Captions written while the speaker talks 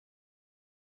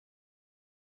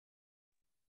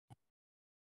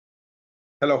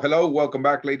Hello, hello. Welcome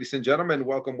back, ladies and gentlemen.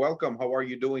 Welcome, welcome. How are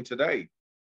you doing today?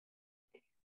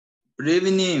 Good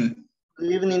evening.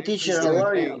 Good evening, teacher. How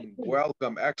are you?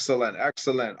 Welcome. Excellent,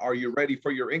 excellent. Are you ready for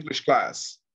your English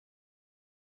class?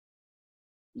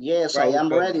 Yes, I am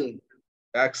ready.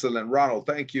 Excellent, Ronald.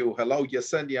 Thank you. Hello,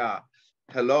 Yesenia.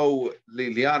 Hello,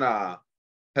 Liliana.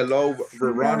 Hello,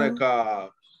 Veronica.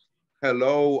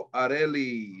 Hello,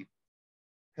 Areli.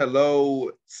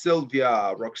 Hello,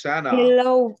 Sylvia, Roxana.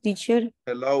 Hello, teacher.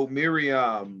 Hello,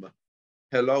 Miriam.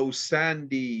 Hello,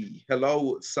 Sandy.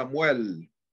 Hello, Samuel.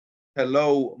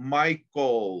 Hello,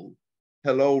 Michael.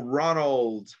 Hello,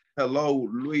 Ronald. Hello,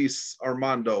 Luis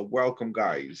Armando. Welcome,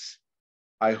 guys.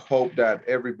 I hope that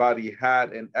everybody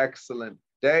had an excellent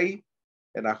day,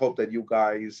 and I hope that you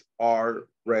guys are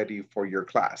ready for your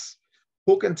class.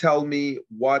 Who can tell me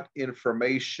what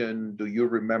information do you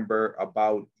remember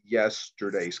about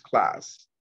yesterday's class?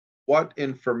 What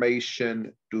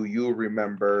information do you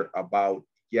remember about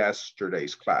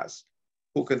yesterday's class?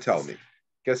 Who can tell me?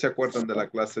 ¿Qué se acuerdan de la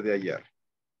clase de ayer?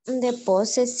 The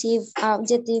possessive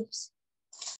adjectives.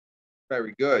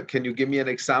 Very good. Can you give me an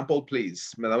example,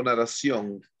 please? Me da una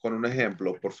oración con un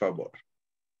ejemplo, por favor.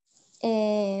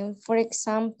 For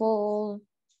example,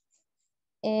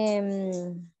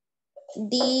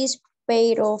 these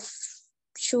pair of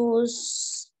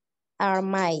shoes are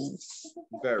mine.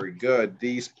 Very good.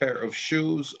 These pair of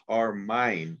shoes are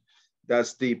mine.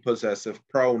 That's the possessive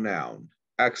pronoun.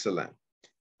 Excellent.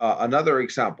 Another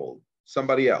example.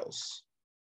 Somebody else.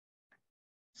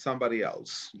 Somebody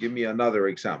else. Give me another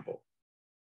example.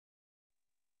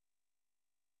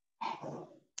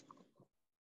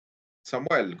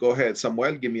 Samuel, go ahead.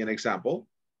 Samuel, give me an example.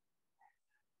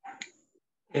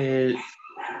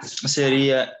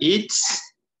 Sería its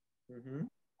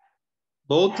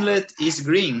booklet is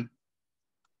green.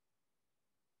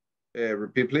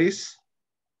 Repeat, please.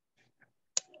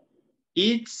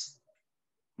 Its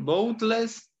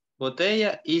booklet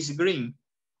botella is green.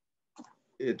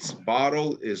 Its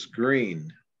bottle is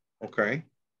green. Okay.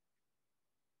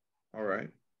 All right.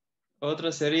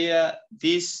 Otra sería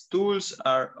these tools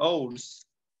are ours.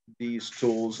 These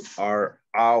tools are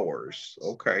ours.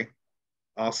 Okay.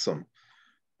 Awesome.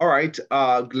 All right.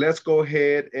 Let's go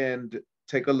ahead and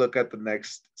take a look at the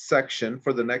next section.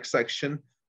 For the next section,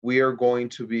 we are going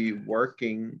to be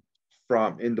working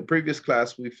from, in the previous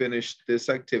class, we finished this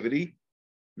activity.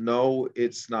 No,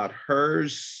 it's not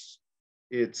hers,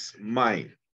 it's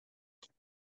mine.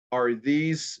 Are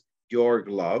these your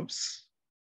gloves?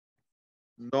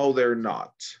 No, they're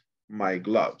not my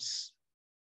gloves.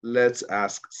 Let's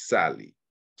ask Sally.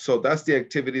 So that's the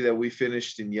activity that we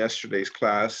finished in yesterday's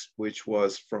class, which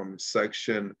was from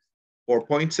section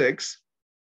 4.6.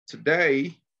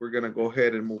 Today, we're going to go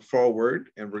ahead and move forward,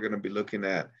 and we're going to be looking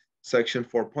at section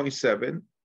 4.7.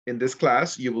 In this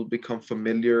class, you will become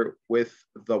familiar with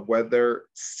the weather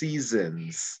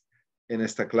seasons. En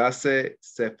esta clase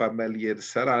se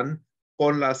familiarizarán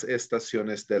con las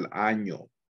estaciones del año.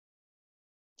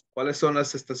 ¿Cuáles son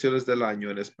las estaciones del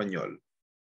año en español?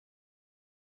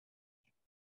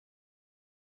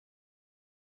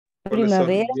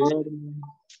 Primavera.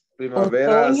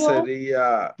 Primavera Otoño.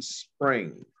 sería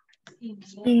spring.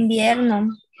 Invierno.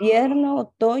 Invierno,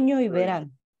 otoño y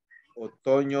verano.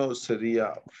 Otoño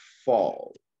sería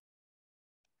fall.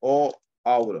 O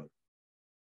autumn.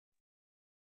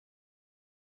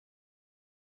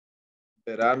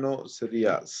 Verano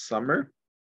sería summer.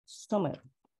 Summer.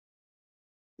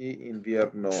 Y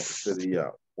invierno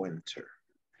sería winter.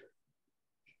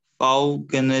 Pau,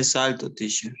 que no es alto,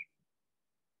 teacher.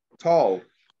 Tall,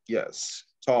 yes,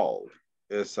 tall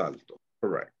es alto,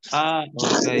 correct. Ah,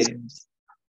 okay.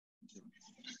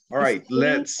 All right,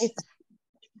 let's,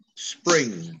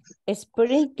 spring.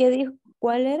 Spring, ¿qué dijo?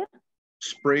 ¿Cuál era?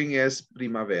 Spring es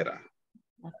primavera.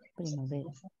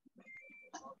 Primavera.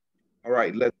 All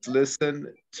right, let's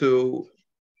listen to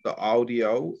the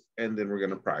audio and then we're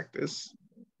going to practice.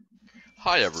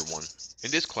 Hi everyone. In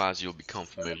this class you'll become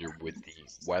familiar with the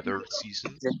weather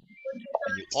seasons, and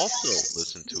you also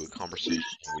listen to a conversation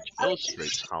which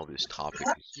illustrates how this topic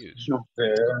is used.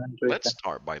 Let's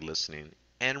start by listening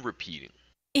and repeating.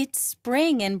 It's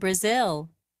spring in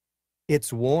Brazil.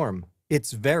 It's warm.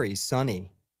 It's very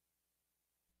sunny.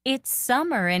 It's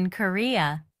summer in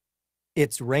Korea.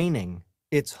 It's raining.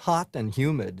 It's hot and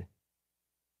humid.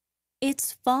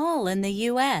 It's fall in the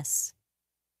US.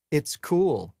 It's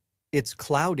cool. It's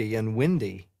cloudy and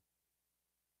windy.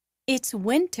 It's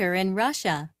winter in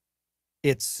Russia.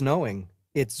 It's snowing.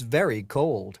 It's very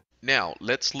cold. Now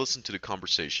let's listen to the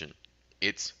conversation.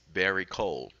 It's very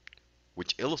cold,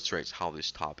 which illustrates how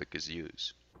this topic is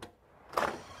used.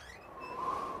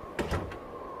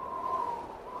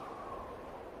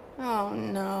 Oh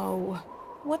no.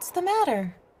 What's the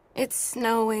matter? It's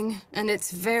snowing and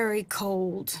it's very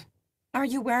cold. Are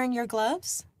you wearing your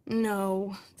gloves?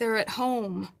 No, they're at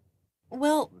home.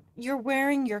 Well, you're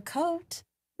wearing your coat.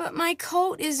 But my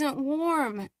coat isn't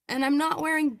warm and I'm not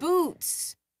wearing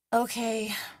boots.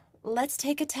 Okay, let's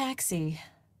take a taxi.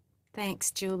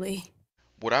 Thanks, Julie.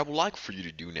 What I would like for you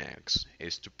to do next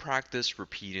is to practice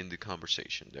repeating the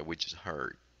conversation that we just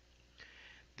heard.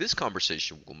 This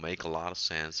conversation will make a lot of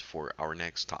sense for our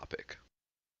next topic.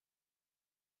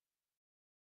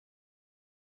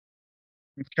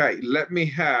 Okay, let me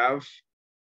have,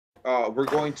 we're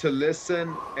going to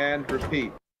listen and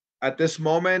repeat. At this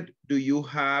moment, do you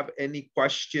have any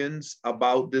questions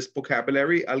about this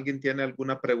vocabulary? ¿Alguien tiene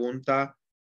alguna pregunta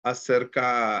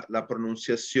acerca la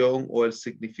pronunciación o el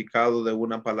significado de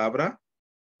una palabra?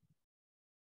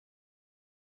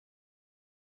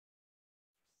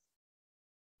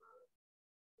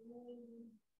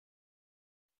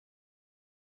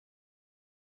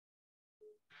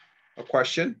 A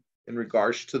question in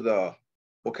regards to the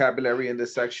vocabulary in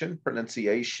this section,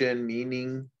 pronunciation,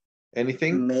 meaning,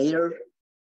 anything? Matter.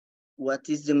 What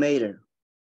is the matter?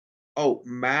 Oh,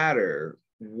 matter.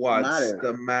 What's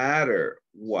the matter?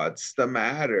 What's the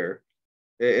matter?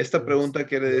 Esta pregunta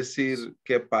quiere decir,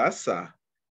 ¿qué pasa?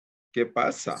 ¿Qué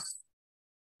pasa?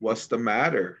 What's the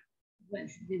matter?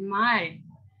 What's the matter?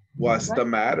 What's the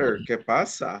matter? ¿Qué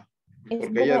pasa?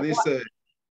 Porque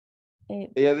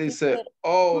ella dice,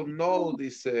 oh no,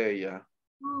 dice ella.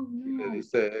 Oh, Y le no.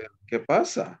 dice, ¿qué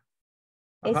pasa?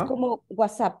 Es Ajá. como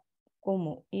WhatsApp.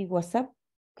 ¿Cómo? ¿Y WhatsApp?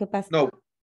 ¿Qué pasa? No,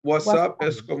 WhatsApp WhatsApp.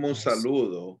 es como un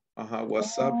saludo. Ajá,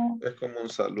 WhatsApp es como un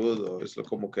saludo. Es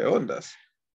como que ondas.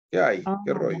 ¿Qué hay?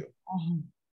 ¿Qué rollo?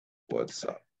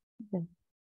 WhatsApp.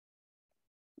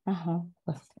 Ajá.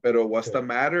 Pero what's the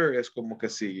matter es como que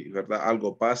si, ¿verdad?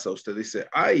 Algo pasa. Usted dice,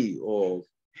 ay, o...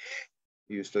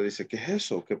 Y usted dice, ¿qué es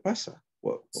eso? ¿Qué pasa?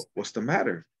 What's the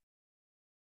matter?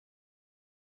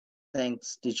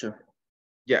 Thanks, teacher.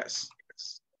 Yes.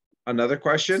 Another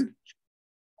question?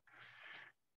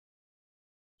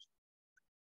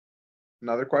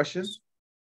 Another question?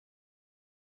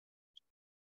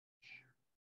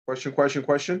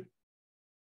 Question?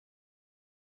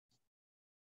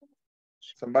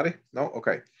 Somebody? No?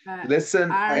 Okay. Listen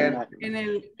and...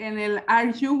 En el,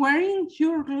 are you wearing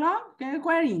your glove? ¿Qué es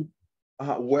wearing?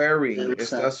 Wearing.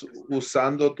 ¿Estás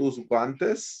usando tus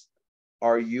guantes?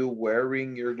 Are you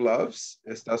wearing your gloves?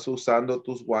 ¿Estás usando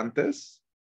tus guantes?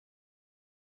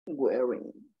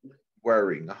 Wearing.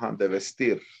 Wearing, ajá, de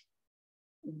vestir.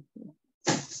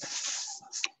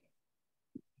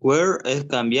 Wear es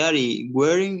cambiar y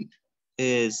wearing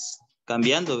es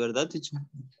cambiando, ¿verdad, teacher?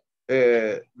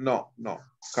 No.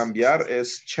 Cambiar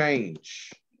es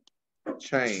change.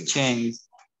 Change, okay.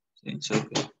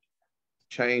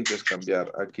 Change es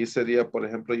cambiar. Aquí sería, por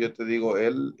ejemplo, yo te digo,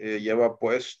 él lleva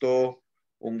puesto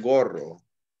un gorro.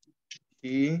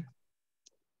 He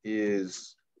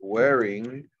is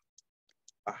wearing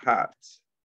a hat.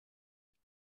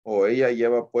 O ella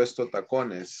lleva puesto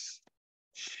tacones.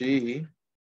 She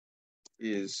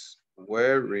is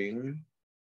wearing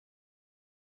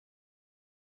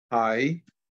high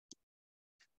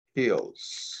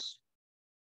heels.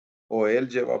 O él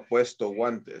lleva puesto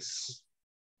guantes.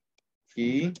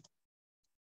 He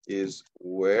is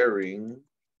wearing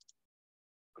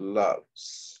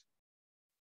gloves.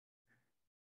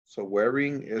 So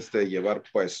wearing es de llevar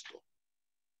puesto.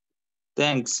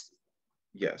 Thanks.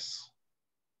 Yes.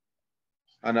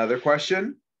 Another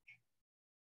question?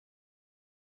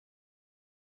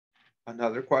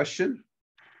 Another question?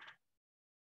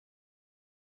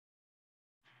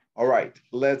 All right,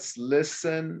 let's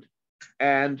listen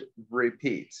and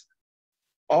repeat.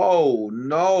 Oh,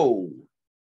 no.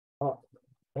 Oh,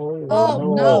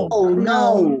 no. Oh,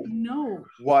 no. No.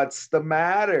 What's the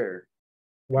matter?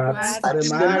 What's the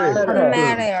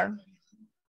matter?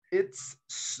 It's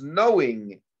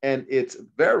snowing and it's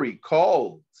very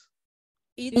cold.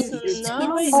 It's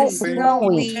snowing.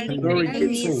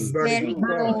 Very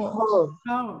cold.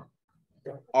 No.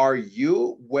 Are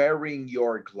you wearing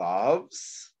your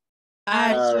gloves?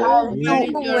 Are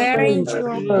you wearing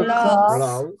your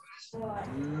gloves?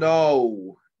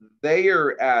 No,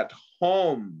 they're at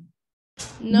home.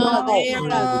 No,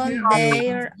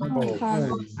 they're home.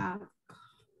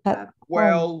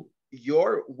 Well,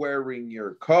 you're wearing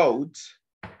your coat.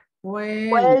 Well,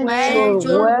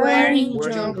 you're wearing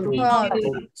your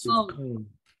coat.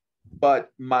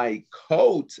 But my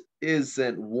coat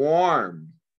isn't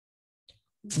warm.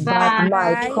 But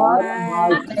my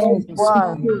coat is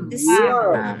warm.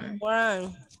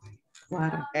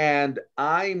 And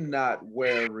I'm not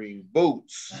wearing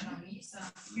boots.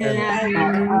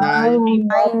 I'm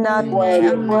not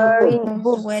wearing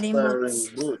boots.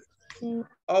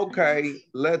 Okay,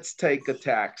 let's take a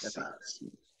taxi.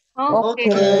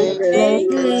 Okay,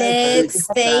 Let's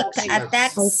take a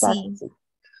taxi.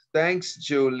 Thanks,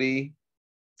 Julie.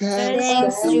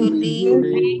 Thanks,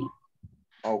 Julie.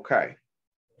 Okay.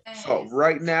 So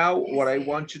right now, what I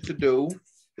want you to do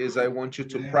is I want you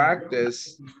to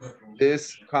practice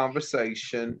this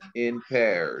conversation in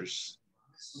pairs.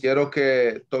 Quiero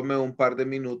que tome un par de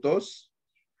minutos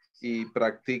y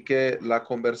practique la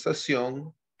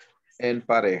conversación en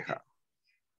pareja.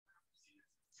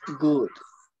 Good.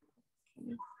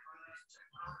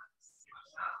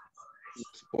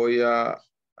 Voy a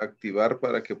activar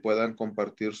para que puedan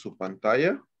compartir su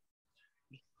pantalla.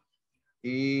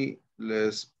 Y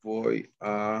les voy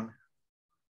a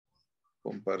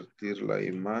compartir la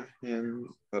imagen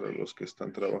para los que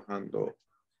están trabajando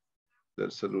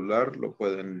del celular. Lo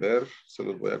pueden ver. Se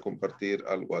los voy a compartir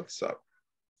al WhatsApp.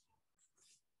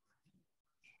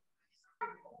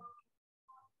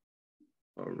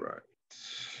 All right.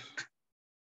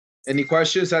 Any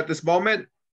questions at this moment?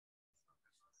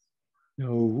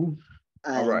 No.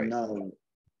 All right. No.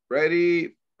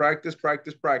 Ready? Practice,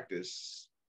 practice, practice.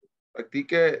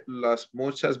 Practique las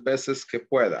muchas veces que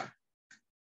pueda.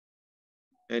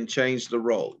 And change the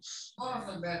roles.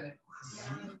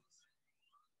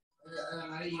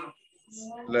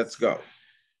 Let's go.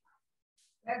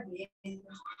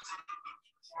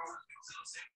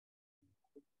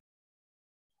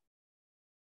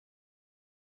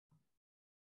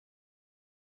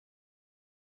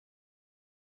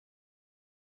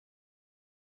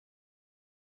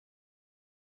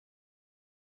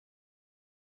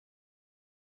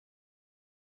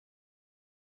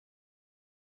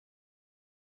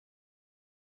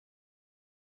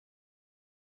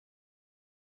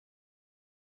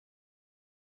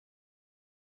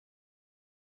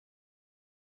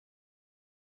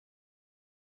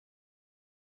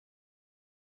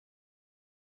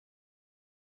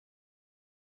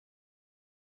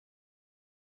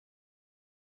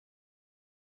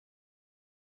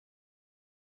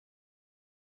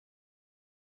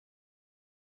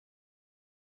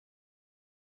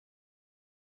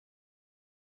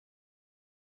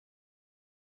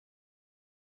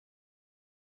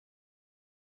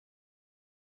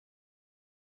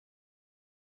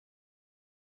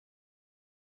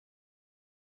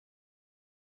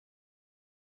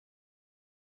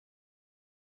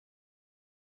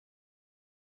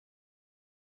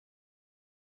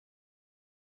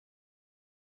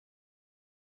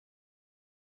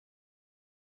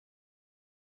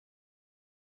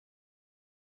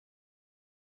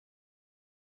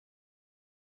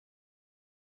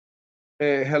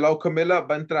 Hello, Camila,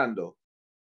 va entrando.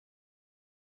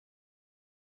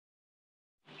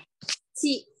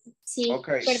 Sí, sí.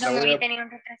 Okay, Perdón, ahí tenía un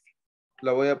retraso.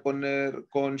 la voy a poner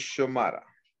con Xiomara.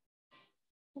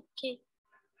 Ok.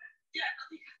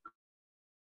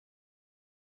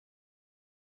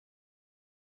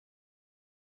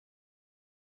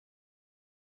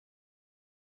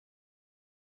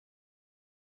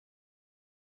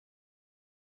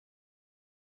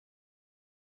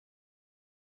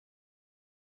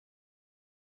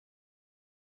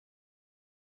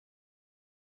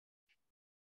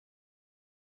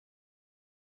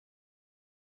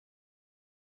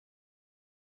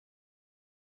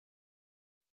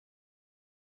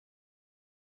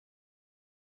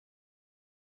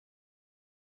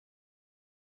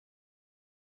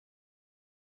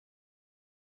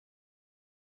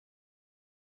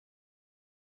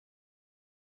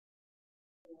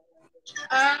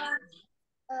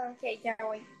 Ok, ya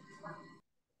voy.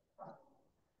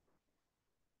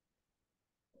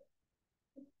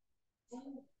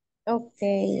 Ok,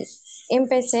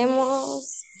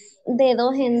 empecemos de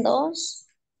dos en dos.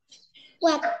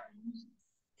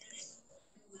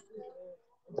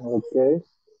 Ok.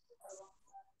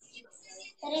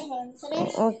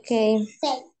 Ok.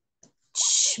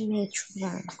 Me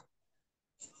chupan.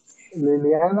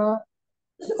 Liliana,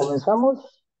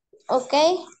 ¿comenzamos? Ok.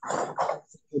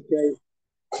 Ok.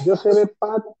 Yo seré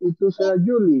Pat y tú serás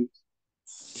Julie.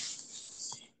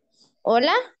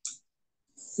 Hola.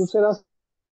 Tú serás.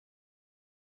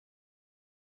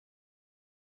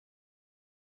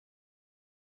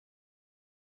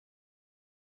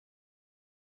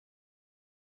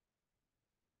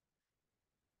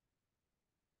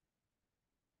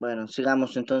 Bueno,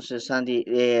 sigamos entonces, Sandy.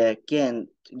 ¿Quién?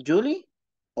 ¿Julie?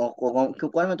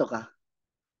 ¿Cuál me toca?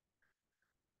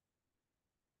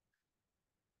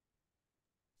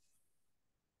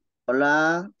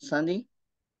 Hola, Sandy.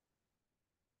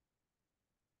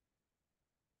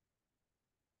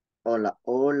 Hola,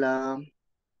 hola.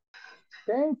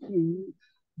 Thank you,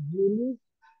 Julie.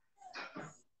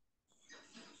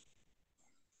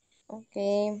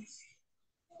 Okay.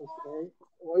 Ok.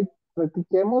 Hoy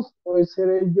practiquemos. Hoy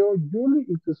seré yo, Julie,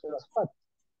 y tú serás Pat.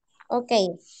 Okay.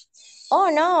 Oh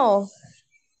no.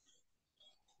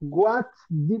 What's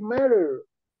the matter?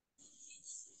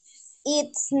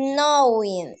 It's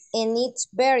snowing and it's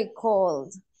very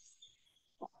cold.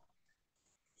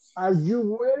 Are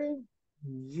you wearing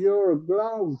your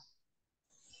gloves?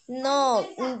 No,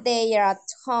 they are at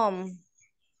home.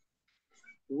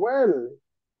 Well,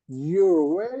 you're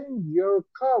wearing your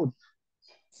coat.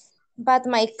 But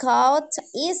my coat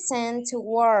isn't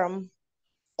warm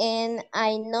and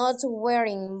I'm not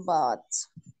wearing boots.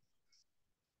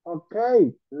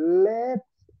 Okay, let's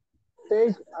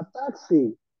take a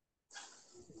taxi.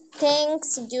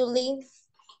 Thanks, Julie.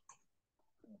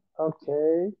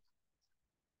 Okay.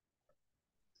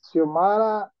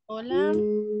 Xiomara Hola,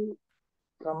 y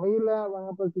Camila van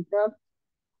a practicar.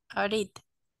 ahorita.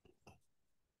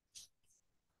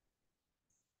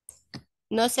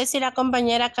 No sé si la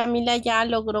compañera Camila ya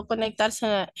logró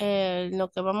conectarse en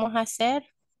lo que vamos a hacer.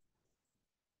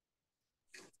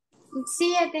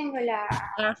 Sí, ya tengo la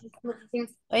Ah, exposición.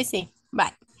 hoy sí,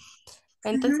 vale.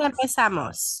 Entonces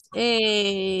empezamos.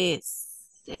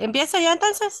 ¿Empiezo yo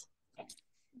entonces?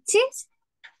 Sí.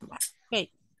 Ok.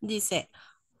 Dice,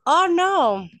 oh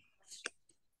no,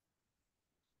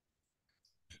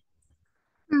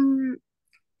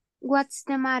 What's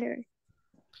the matter?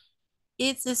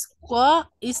 it's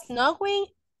snowing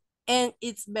and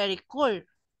it's very cold.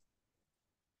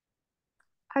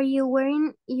 Are you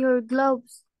wearing your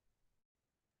gloves?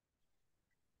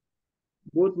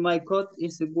 But my coat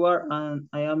is warm and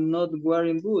I am not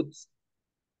wearing boots.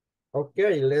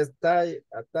 Okay, let's take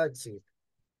a taxi.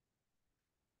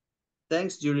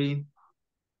 Thanks, Julie.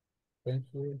 Thank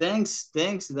you.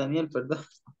 Thanks, Daniel, perdón.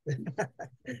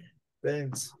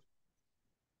 Thanks.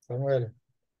 Samuel,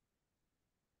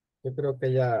 yo creo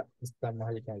que ya estamos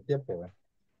ahí con el tiempo, ¿verdad?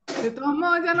 De todos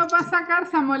modos, ya no va a sacar,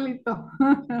 Samuelito.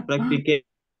 Practiqué.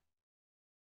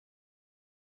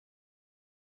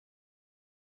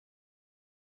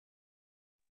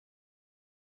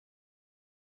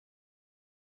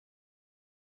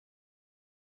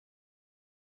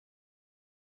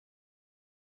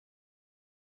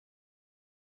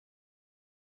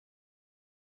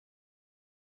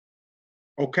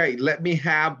 Okay, let me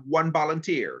have one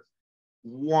volunteer.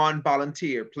 One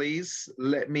volunteer, please.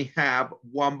 Let me have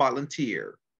one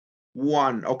volunteer.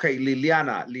 One. Okay,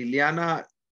 Liliana. Liliana,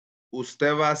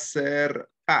 usted va a ser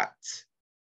Pat.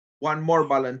 One more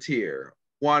volunteer.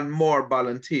 One more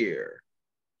volunteer.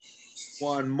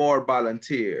 One more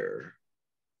volunteer.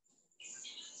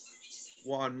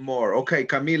 One more. Okay,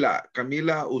 Camila.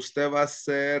 Camila, usted va a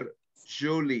ser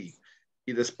Julie.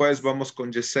 Y después vamos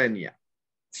con Yesenia.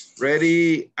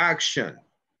 Ready, action.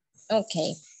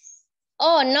 Okay.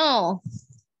 Oh no.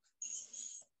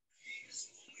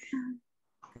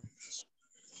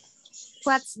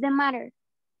 What's the matter?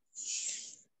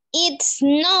 It's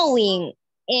snowing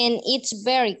and it's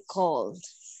very cold.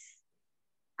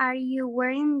 Are you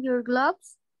wearing your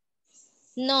gloves?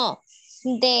 No,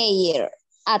 they're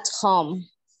at home.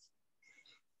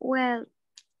 Well,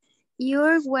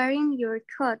 you're wearing your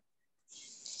coat.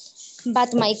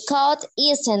 But my coat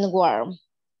isn't warm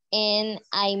and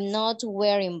I'm not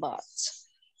wearing boots.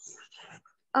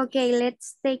 Okay,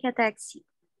 let's take a taxi.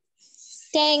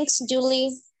 Thanks,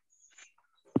 Julie.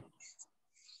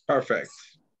 Perfect.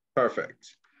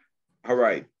 Perfect. All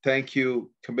right. Thank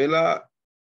you, Camila.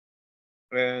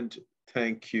 And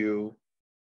thank you.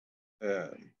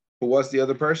 Who was the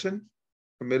other person?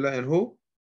 Camila and who?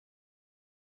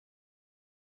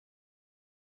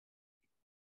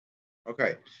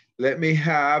 Okay. Let me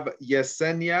have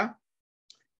Yesenia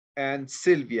and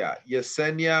Sylvia.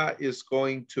 Yesenia is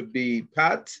going to be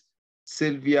Pat.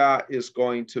 Sylvia is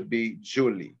going to be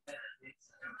Julie.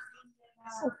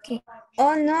 Okay.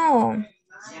 Oh no.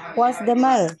 What's the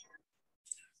matter?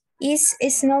 It's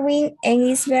snowing and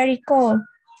it's very cold.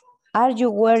 Are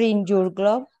you wearing your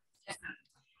glove?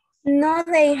 No,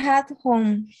 they had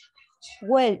home.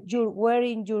 Well, you're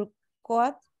wearing your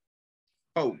coat.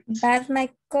 Oh. But my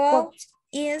coat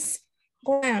is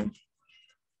warm.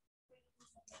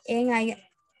 And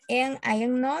I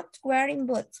am not wearing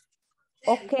boots.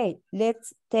 Okay,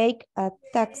 let's take a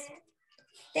taxi.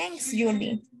 Thanks,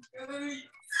 Julie.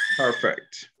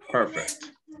 Perfect. Perfect.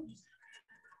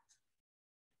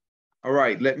 All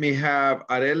right, let me have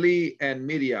Areli and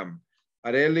Miriam.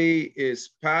 Areli is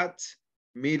Pat,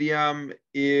 Miriam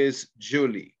is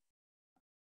Julie.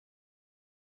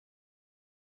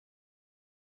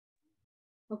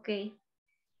 Okay.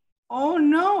 Oh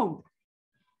no,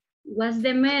 What's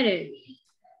the matter?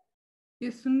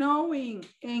 it's snowing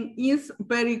and it's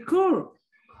very cool.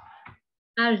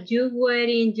 Are you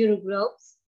wearing your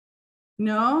gloves?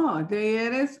 No, they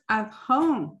are at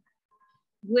home.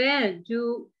 Well,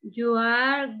 you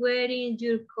are wearing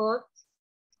your coat.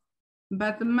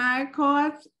 But my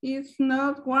coat is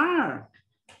not warm.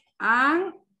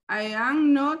 And I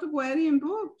am not wearing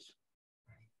boots.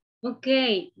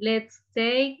 Okay, let's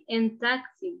take a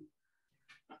taxi.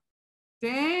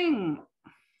 Thanks,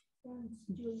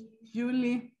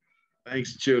 Julie.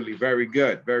 Thanks, Julie. Very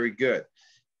good. Very good.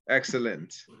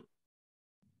 Excellent.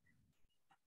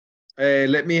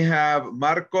 Let me have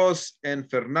Marcos and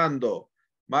Fernando.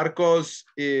 Marcos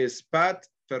is Pat.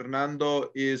 Fernando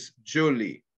is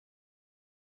Julie.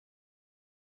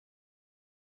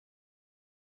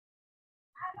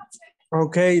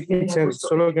 Ok, teacher,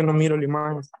 solo que no miro la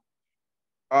imagen.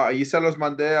 Ahí se los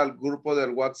mandé al grupo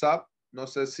del WhatsApp. No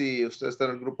sé si usted está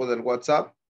en el grupo del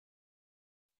WhatsApp.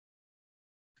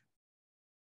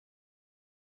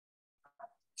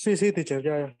 Sí, teacher,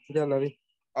 ya la vi.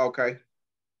 Okay.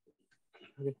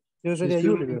 Yo sería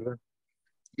Yuri, ¿verdad?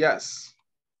 Yes.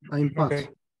 I'm Pat. Okay.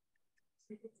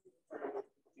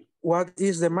 What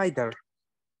is the matter?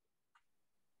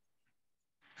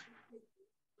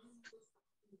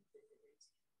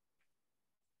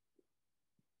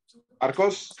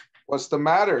 Marcos, what's the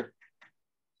matter?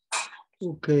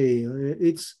 Okay,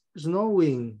 it's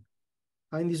snowing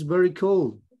and it's very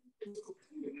cold.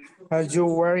 Are you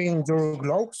wearing your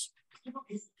gloves?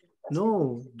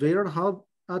 No, they are hot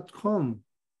at home.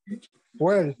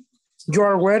 Well, you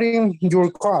are wearing your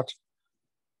coat.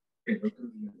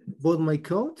 But my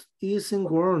coat isn't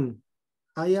warm.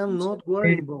 I am not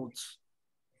wearing boots.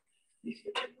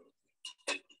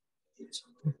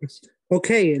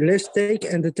 Okay, let's take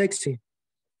the taxi.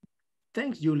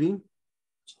 Thanks, Julie.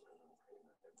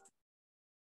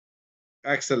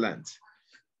 Excellent.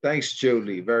 Thanks,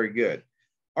 Julie. Very good.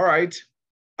 All right.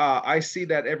 I see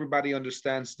that everybody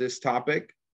understands this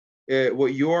topic.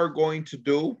 What you are going to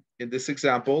do in this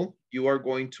example, you are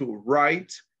going to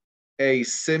write a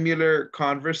similar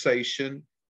conversation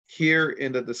here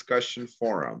in the discussion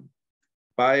forum.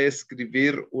 Va a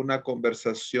escribir una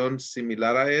conversación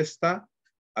similar a esta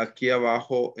aquí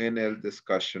abajo en el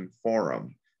discussion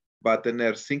forum. Va a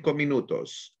tener 5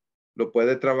 minutos. Lo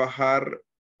puede trabajar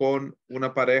con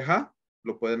una pareja,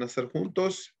 lo pueden hacer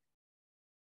juntos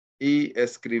y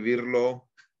escribirlo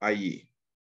allí.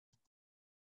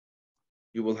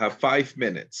 You will have 5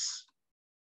 minutes.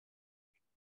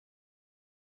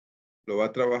 Lo va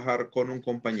a trabajar con un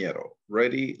compañero.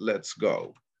 Ready, let's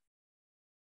go.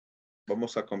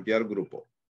 Vamos a cambiar grupo.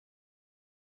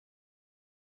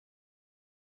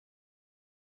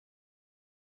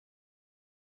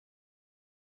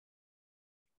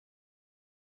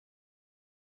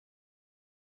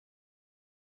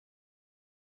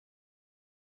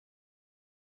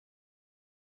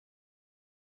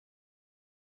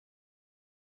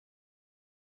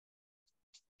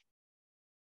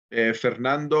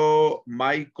 Fernando,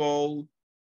 Michael,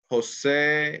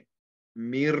 Jose,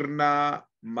 Mirna,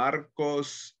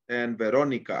 Marcos, and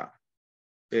Veronica.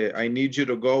 I need you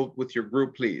to go with your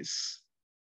group, please.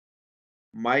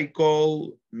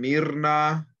 Michael,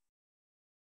 Mirna,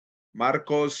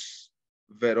 Marcos,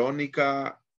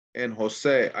 Veronica, and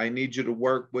Jose. I need you to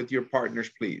work with your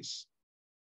partners, please.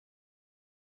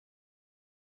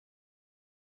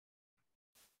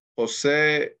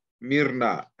 Jose,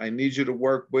 Mirna, I need you to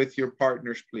work with your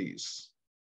partners, please.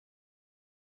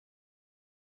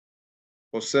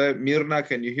 Jose, Mirna,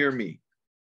 can you hear me?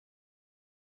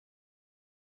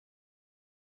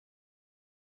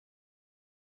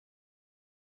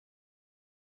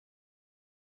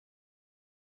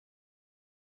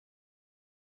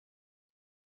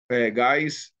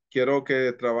 Guys, quiero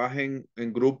que trabajen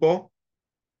en grupo.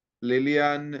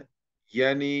 Lilian,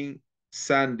 Jenny,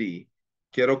 Sandy,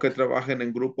 quiero que trabajen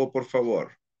en grupo, por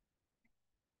favor.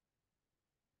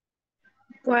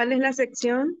 ¿Cuál es la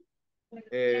sección?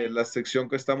 La sección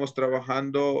que estamos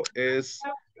trabajando es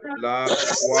la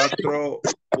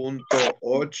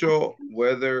 4.8,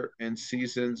 Weather and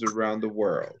Seasons Around the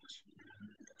World.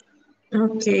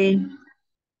 Ok.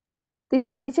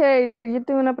 Teacher, yo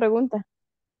tengo una pregunta.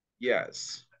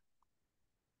 Yes.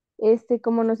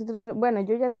 Como nosotros, bueno,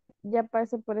 yo ya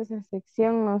pasé por esa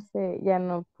sección, no sé, ya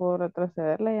no puedo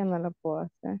retrocederla, ya no la puedo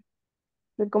hacer.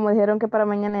 Pero como dijeron que para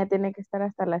mañana ya tiene que estar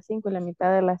hasta las 5, la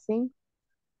mitad de las 5.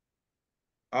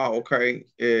 Ah, ok.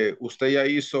 ¿Usted ya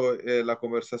hizo la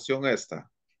conversación esta?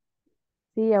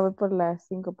 Sí, ya voy por las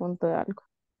 5 puntos de algo.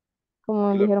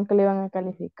 Como me dijeron que le iban a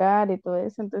calificar y todo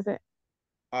eso, entonces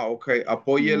Ah, ok.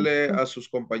 Apóyele a sus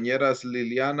compañeras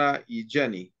Liliana y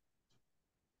Jenny.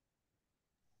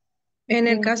 En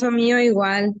el caso mío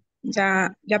igual,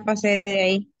 ya pasé de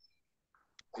ahí.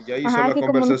 Ya hizo Ajá, la que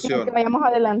como nos piden que conversación. vayamos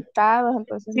adelantados,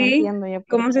 entonces no Sí, entiendo yo por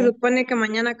como se qué. supone que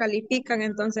mañana califican,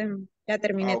 entonces ya Ah,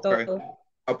 terminé ok. todo.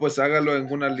 Ah, pues hágalo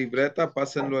en una libreta,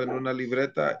 pásenlo en una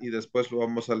libreta y después lo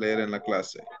vamos a leer en la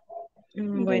clase.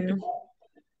 Bueno.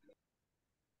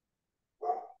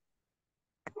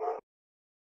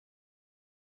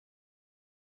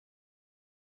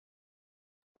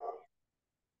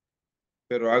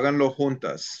 Pero háganlo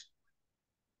juntas.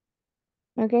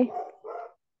 Ok.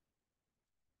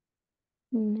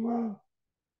 No.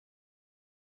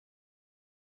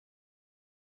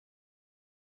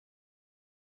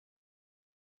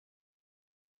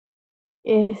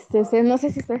 No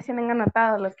sé si ustedes tienen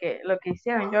anotado lo que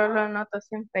hicieron. Yo lo anoto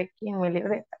siempre aquí en mi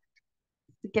libreta.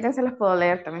 Si quieren se los puedo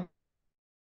leer también.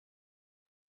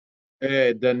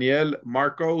 Daniel,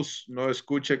 Marcos, no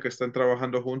escuche que están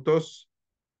trabajando juntos.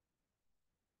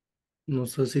 No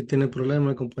sé si tiene problema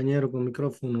el compañero con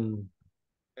micrófono.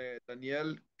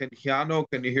 Daniel Quijano,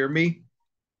 can you hear me?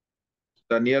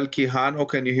 Daniel Quijano,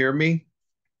 can you hear me?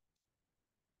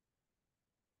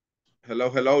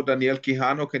 Hello, hello, Daniel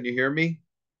Quijano, can you hear me?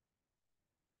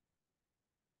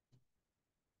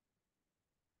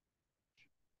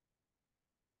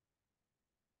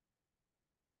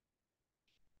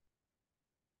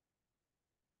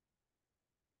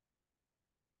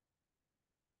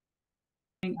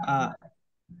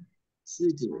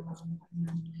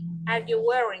 Are you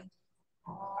wearing?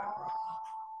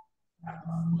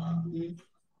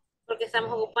 Porque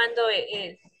estamos ocupando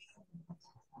ese.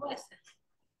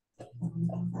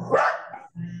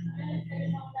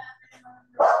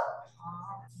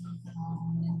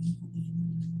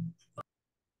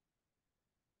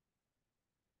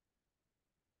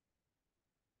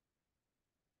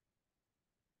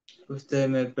 Usted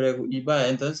me pregunta, y va,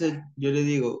 entonces yo le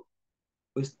digo,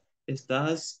 pues,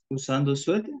 ¿estás usando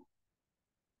suéter?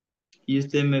 Y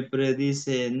usted me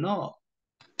predice, no,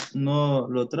 no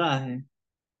lo traje.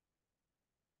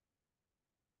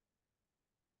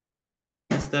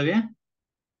 ¿Está bien?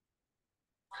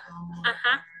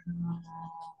 Ajá.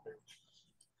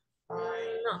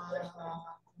 No.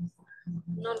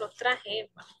 No lo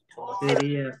traje. ¿Cómo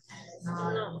Sería,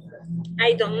 no.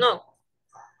 I don't know.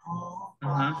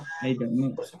 ajá, I don't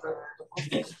know.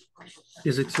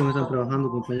 ¿Qué sección están trabajando,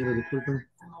 compañeros? Disculpen.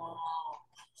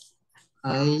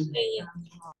 I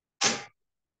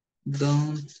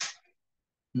don't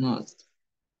know.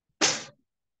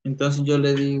 Entonces yo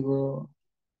le digo,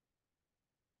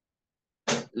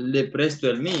 le presto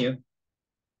el mío.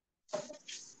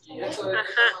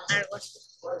 Ajá, algo así.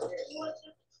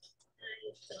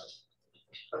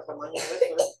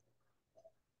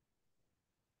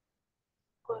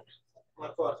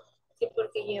 Sí,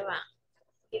 porque lleva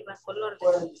color.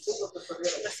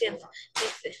 Lo siento.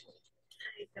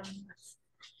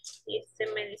 Dice,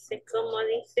 me dice, ¿cómo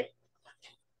dice?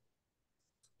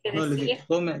 ¿Qué No, le digo,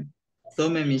 decía?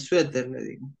 tome mi suéter, le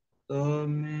digo.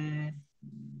 Tome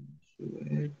mi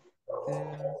suéter.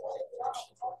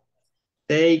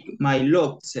 Take my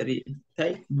look sería.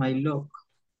 Take my look.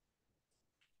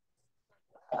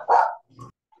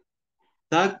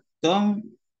 Take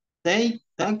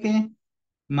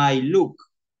my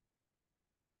look.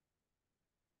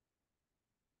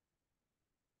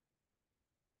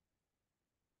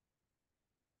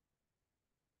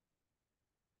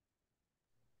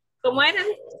 ¿Cómo era?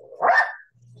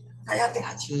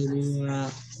 Sería,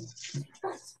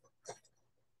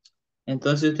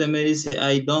 entonces usted me dice,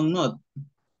 I don't know.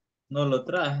 No lo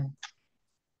traje.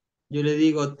 Yo le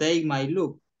digo, take my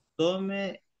look.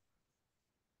 Tome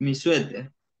mi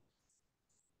suéter.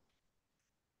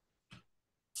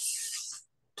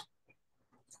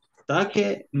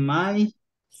 Take my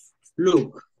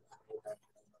look.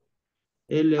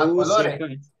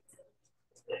 L-U-C-K.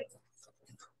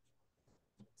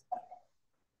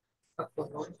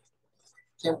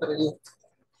 Siempre listo.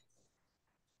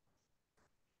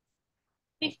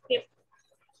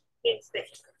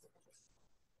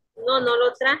 No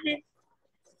lo traje.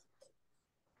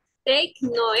 Take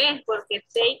no es, porque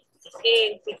take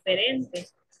es diferente.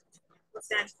 O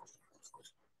sea,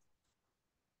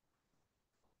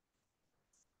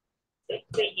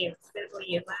 verbo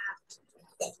llevar.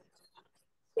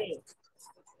 Sí.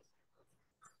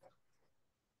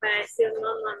 Para decir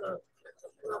no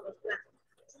lo traje.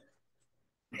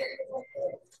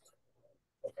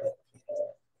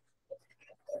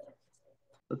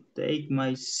 Take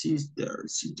my sister.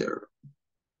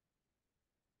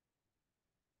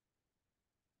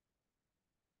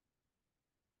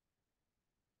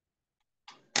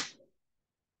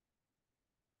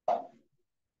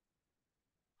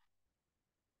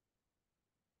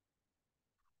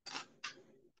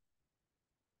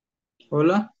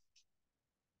 Hola.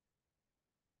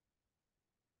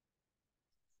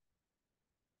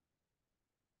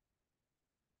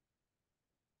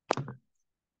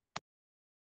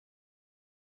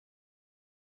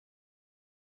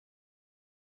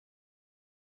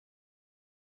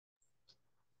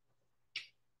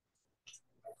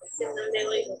 Que no le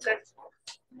oigo casi.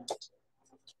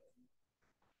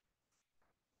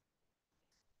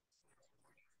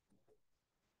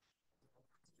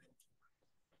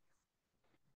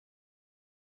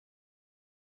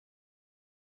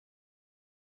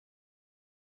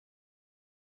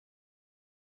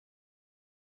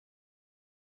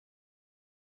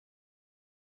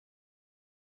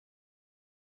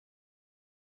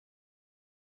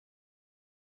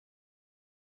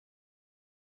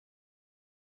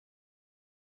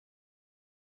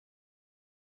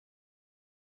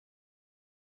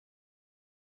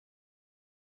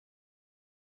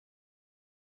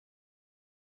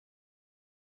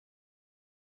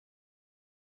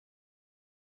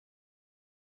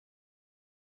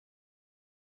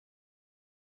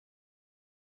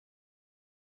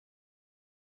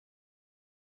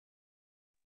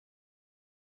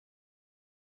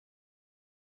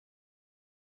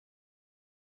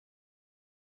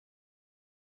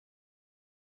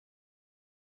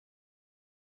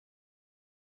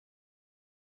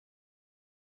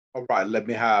 All right, let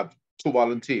me have 2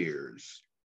 volunteers.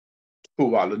 2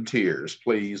 volunteers,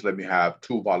 please. Let me have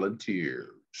 2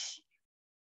 volunteers.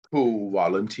 2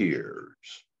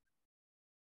 volunteers.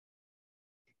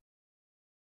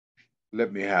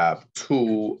 Let me have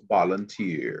 2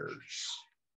 volunteers.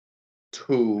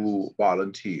 2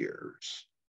 volunteers.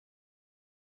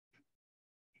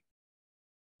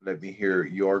 Let me hear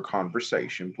your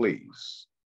conversation, please.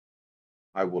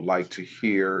 I would like to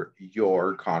hear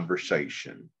your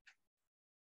conversation.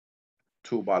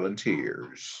 2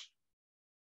 volunteers.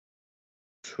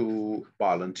 2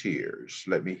 volunteers.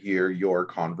 Let me hear your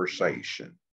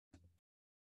conversation.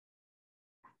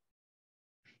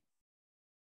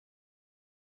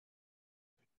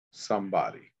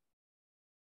 Somebody.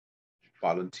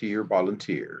 Volunteer,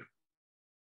 volunteer.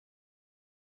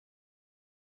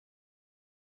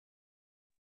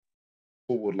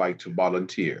 Who would like to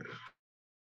volunteer?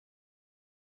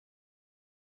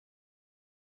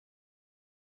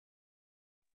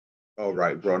 All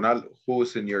right, Ronald, who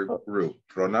is in your group?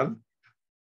 Ronald?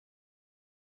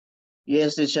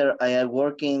 Yes, teacher, I am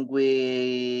working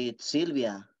with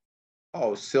Sylvia.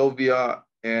 Oh, Sylvia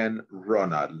and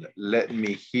Ronald. Let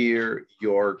me hear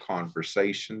your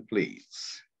conversation,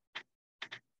 please.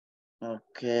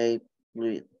 Okay,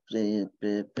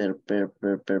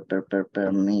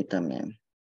 permítame.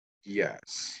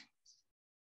 Yes.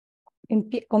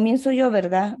 Comienzo yo,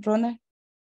 ¿verdad, Ronald?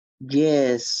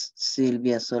 Yes,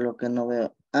 Silvia, solo que no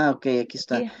veo. Ah, ok, aquí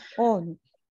está. Yeah.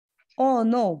 Oh,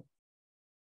 no.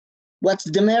 What's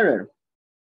the matter?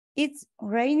 It's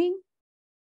raining?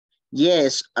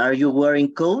 Yes, are you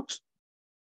wearing coat?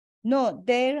 No,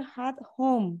 they're at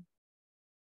home.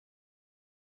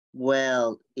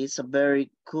 Well, it's a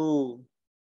very cool.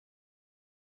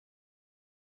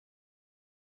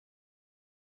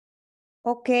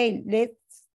 Okay,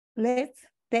 let's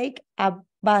take a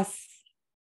bus.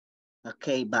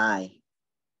 Okay, bye.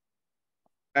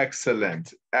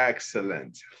 Excellent,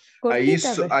 excellent.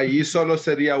 Cortita, Ahí solo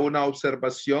sería una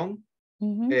observación.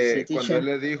 Sí, Cuando él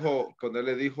teacher.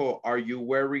 le dijo, are you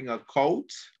wearing a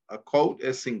coat? A coat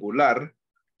es singular.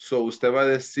 So usted va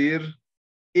a decir,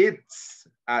 it's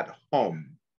at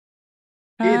home.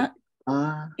 It's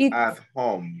at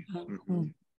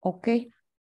home. Okay.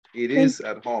 It is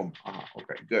at home.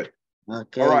 Okay, good.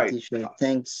 Okay, all right. teacher,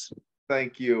 thanks.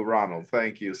 Thank you, Ronald.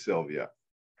 Thank you, Sylvia.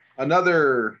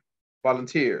 Another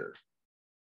volunteer.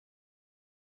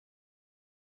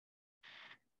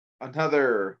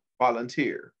 Another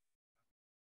volunteer.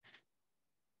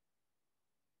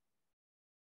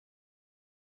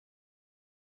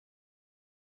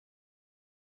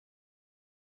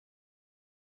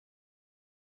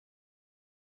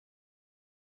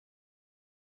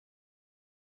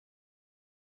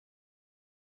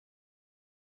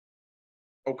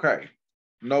 Okay,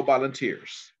 no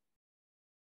volunteers.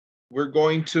 We're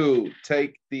going to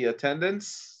take the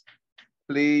attendance.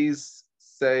 Please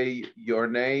say your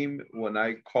name when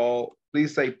I call.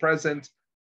 Please say present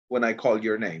when I call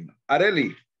your name.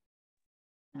 Areli.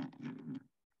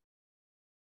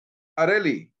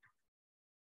 Areli.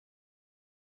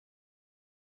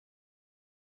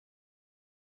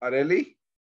 Areli.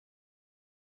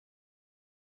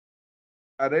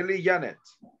 Areli Janet.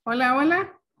 Hola, hola.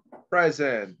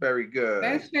 Present, very good.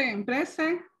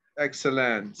 Present.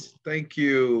 Excellent, thank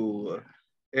you.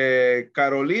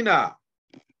 Carolina.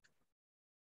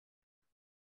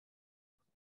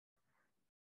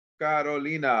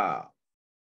 Carolina.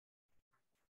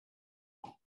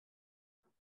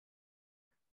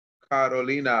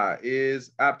 Carolina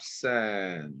is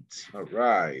absent. All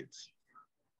right.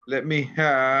 Let me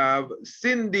have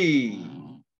Cindy.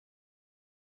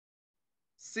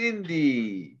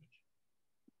 Cindy.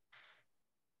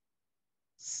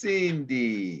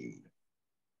 Cindy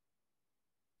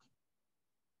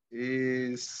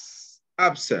is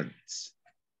absent.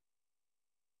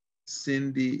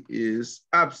 Cindy is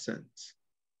absent.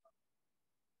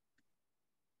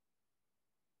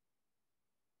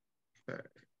 Okay.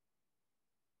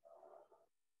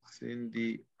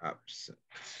 Cindy absent.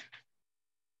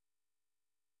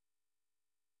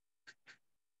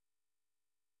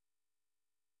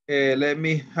 Let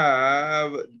me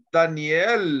have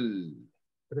Daniel.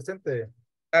 Presente.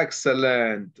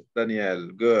 Excellent,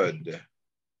 Daniel. Good.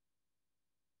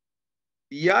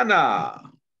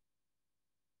 Diana.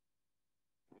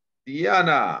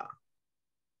 Diana.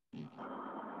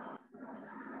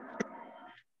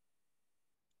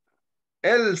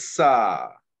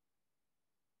 Elsa.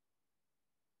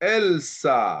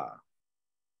 Elsa.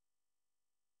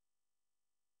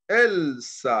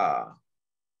 Elsa.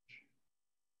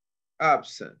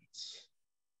 Absent.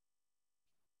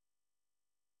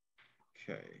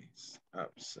 Okay,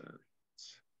 absent.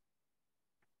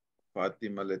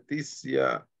 Fatima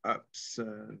Leticia,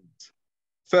 absent.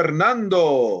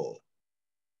 Fernando.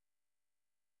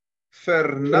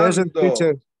 Fernando. Present,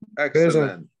 teacher.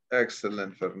 Excellent.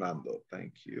 Excellent, Fernando.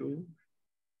 Thank you.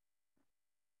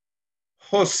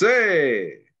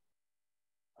 Jose.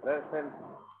 Present.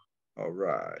 All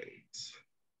right.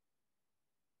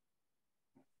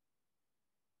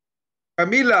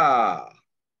 Camila.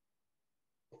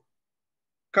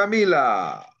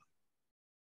 Camila.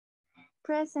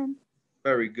 Present.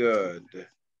 Very good.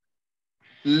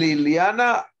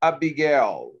 Liliana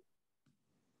Abigail.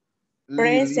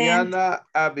 Present. Liliana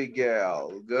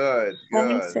Abigail. Good,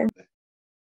 good. Present.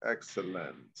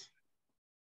 Excellent.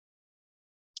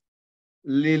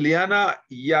 Liliana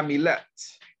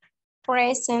Yamilet.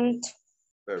 Present.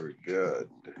 Very good.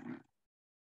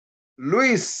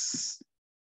 Luis.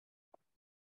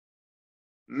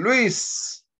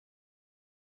 Luis.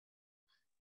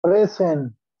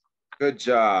 Present. Good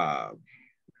job.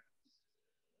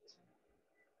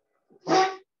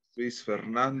 Luis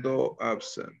Fernando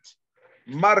absent.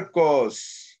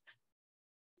 Marcos.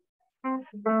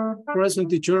 Present,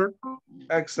 teacher.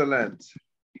 Excellent.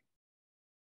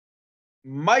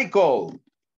 Michael.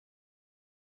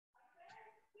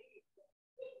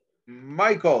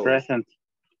 Michael. Present.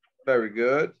 Very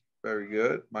good. Very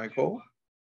good, Michael.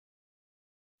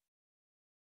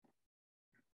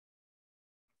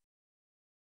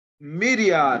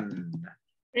 Miriam.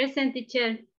 Present,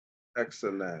 teacher.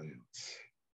 Excellent.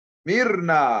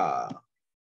 Mirna.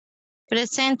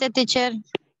 Presente, teacher.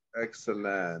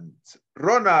 Excellent.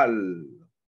 Ronald.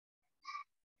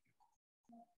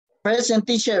 Present,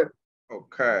 teacher.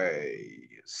 Okay.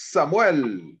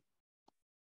 Samuel.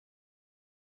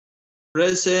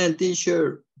 Present,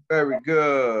 teacher. Very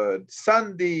good.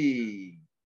 Sandy.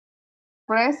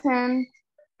 Present.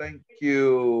 Thank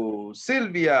you.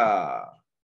 Sylvia.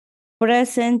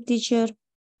 Present, teacher.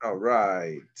 All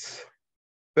right.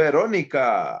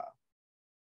 Veronica.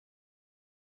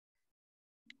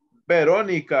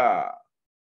 Veronica.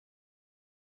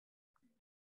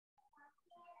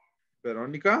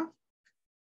 Verónica.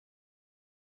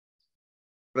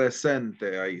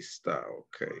 Presente, ahí está.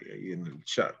 Ok, ahí en el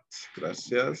chat.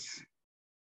 Gracias.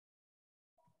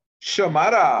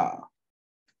 Shamara.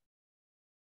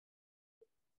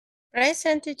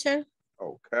 Present, teacher.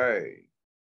 Ok.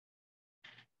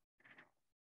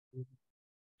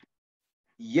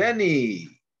 Yenny.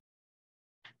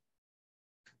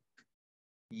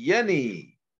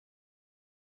 Yenny.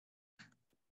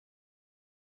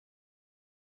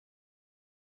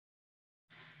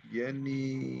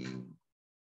 Jenny.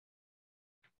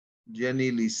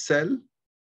 Jenny Lisel.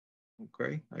 Ok,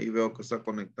 ahí veo que está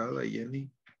conectada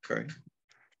Jenny. Ok.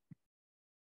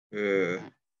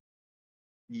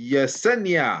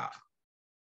 Yesenia.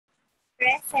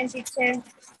 Present, teacher.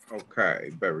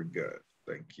 Okay, very good.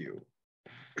 Thank you.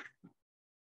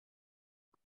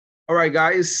 All right,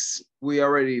 guys, we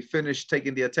already finished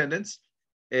taking the attendance.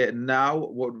 And now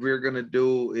what we're going to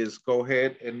do is go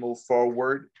ahead and move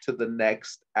forward to the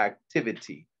next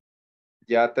activity.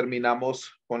 Ya terminamos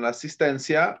con la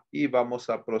asistencia y vamos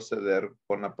a proceder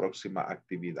con la próxima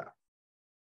actividad.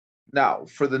 Now,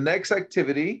 for the next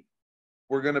activity,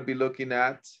 we're going to be looking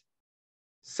at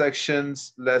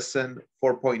sections lesson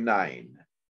 4.9.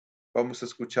 Vamos a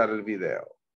escuchar el video.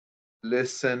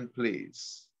 Listen,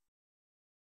 please.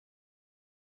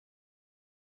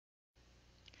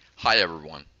 Hi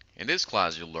everyone. In this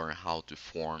class you'll learn how to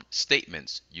form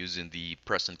statements using the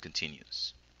present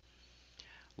continuous.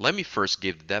 Let me first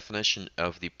give the definition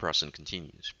of the present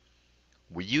continuous.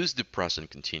 We use the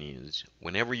present continuous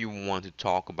whenever you want to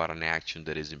talk about an action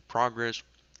that is in progress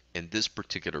in this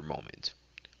particular moment,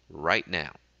 right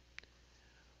now.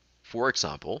 For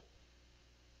example,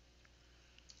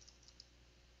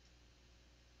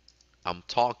 I'm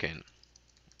talking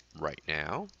right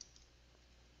now.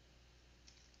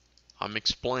 I'm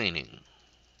explaining.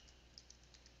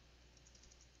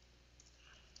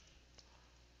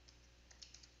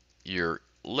 You're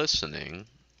listening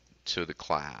to the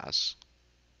class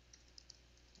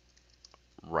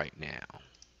right now.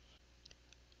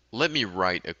 Let me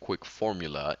write a quick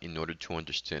formula in order to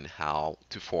understand how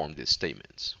to form these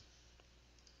statements.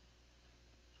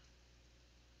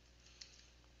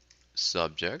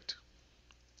 Subject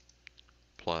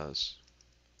plus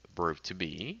verb to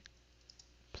be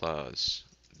plus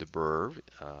the verb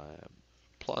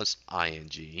plus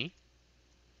ing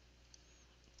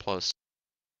plus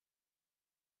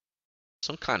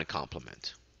some kind of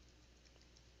complement.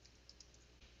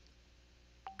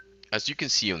 As you can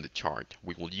see on the chart,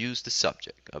 we will use the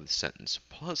subject of the sentence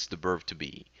plus the verb to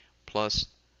be plus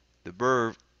the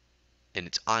verb in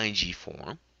its ing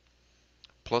form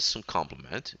plus some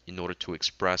complement in order to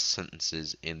express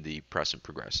sentences in the present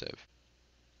progressive.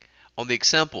 On the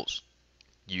examples,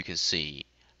 you can see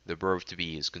the verb to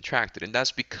be is contracted, and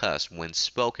that's because when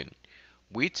spoken,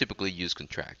 we typically use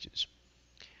contractions.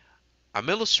 I'm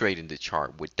illustrating the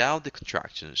chart without the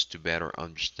contractions to better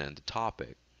understand the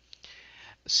topic.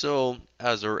 So,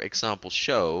 as our examples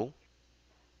show,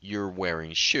 you're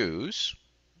wearing shoes.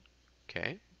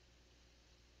 Okay.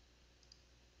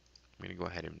 I'm going to go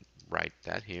ahead and write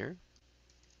that here.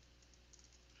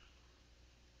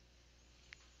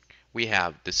 We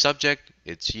have the subject,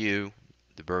 it's you,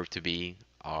 the verb to be,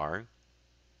 are,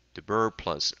 the verb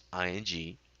plus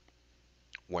ing,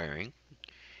 wearing,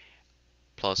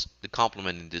 plus the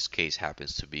complement in this case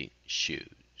happens to be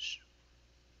shoes.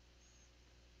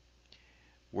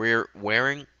 We're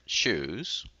wearing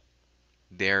shoes.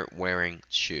 They're wearing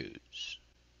shoes.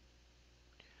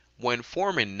 When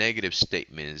forming negative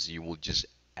statements, you will just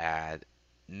add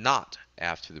not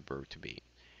after the verb to be.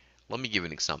 Let me give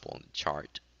an example on the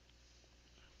chart.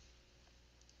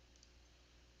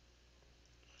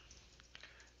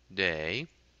 They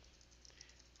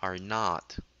are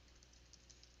not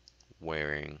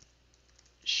wearing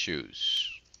shoes.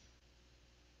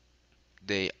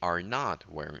 They are not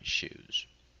wearing shoes.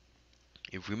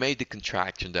 If we made the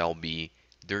contraction, that'll be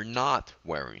they're not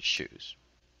wearing shoes.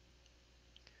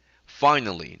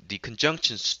 Finally, the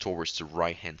conjunctions towards the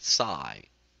right-hand side,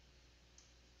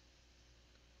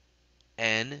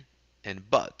 and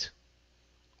but,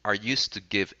 are used to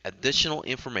give additional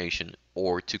information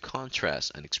or to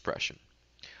contrast an expression.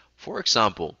 For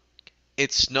example,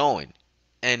 it's snowing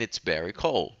and it's very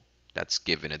cold. That's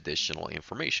giving additional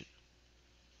information.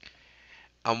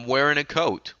 I'm wearing a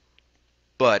coat,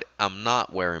 but I'm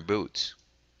not wearing boots.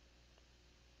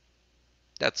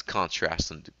 That's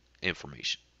contrasting the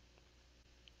information.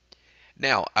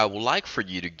 Now, I would like for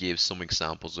you to give some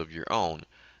examples of your own.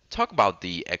 Talk about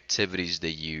the activities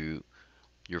that you,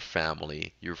 your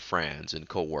family, your friends, and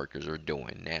coworkers are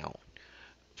doing now.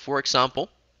 For example,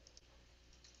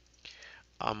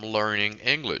 I'm learning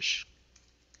English.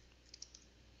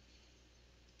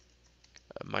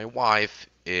 My wife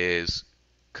is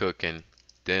cooking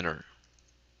dinner.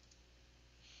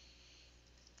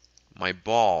 My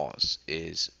boss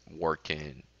is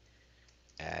working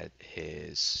at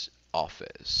his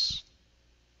office.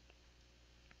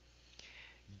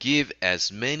 Give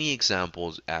as many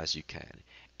examples as you can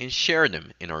and share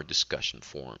them in our discussion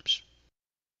forums.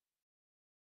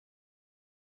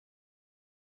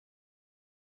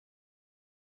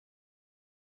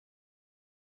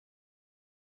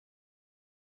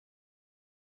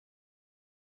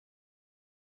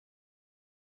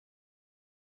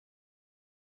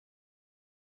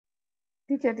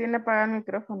 Teacher, tiene apagado el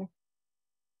micrófono.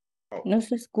 No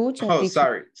se escucha, Oh,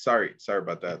 teacher. sorry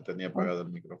about that. Tenía apagado el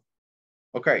micrófono.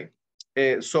 Ok.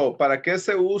 So, ¿para qué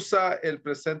se usa el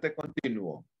presente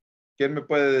continuo? ¿Quién me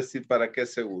puede decir para qué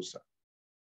se usa?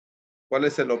 ¿Cuál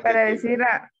es el objetivo? Para decir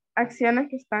acciones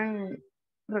que están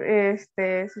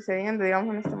sucediendo,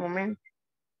 digamos, en este momento.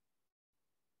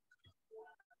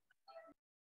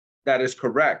 That is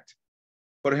correct.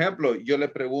 Por ejemplo, yo le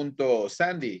pregunto,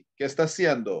 Sandy, ¿qué está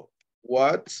haciendo?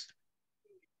 What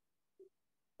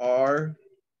are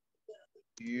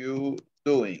you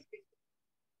doing?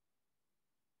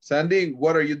 Sandy,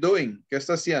 what are you doing? ¿Qué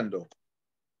está haciendo?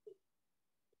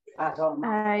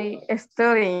 I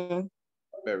study.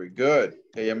 Very good.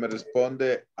 Ella me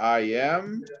responde, I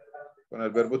am, con el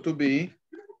verbo to be,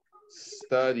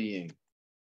 studying.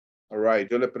 All right,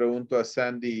 yo le pregunto a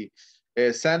Sandy,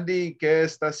 Sandy, ¿qué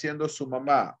está haciendo su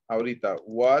mamá ahorita?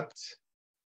 What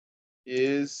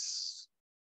is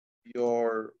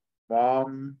your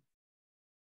mom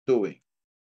doing?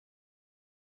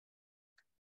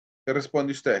 ¿Qué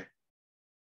responde usted?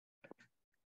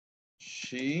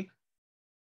 She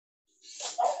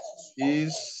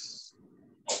is...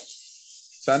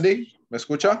 Sandy, ¿me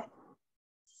escucha?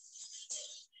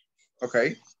 Ok.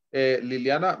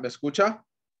 Liliana, ¿me escucha?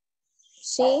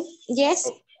 Sí, yes.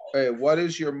 What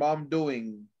is your mom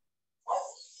doing?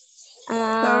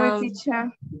 Sorry,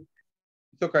 teacher.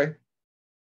 It's okay.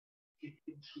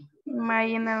 My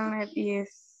internet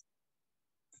is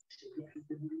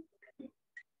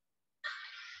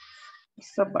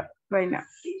so bad right now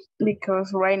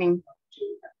because raining.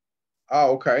 Ah,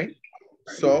 ok.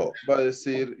 So, va a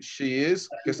decir, she is,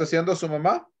 ¿qué está haciendo su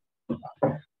mamá?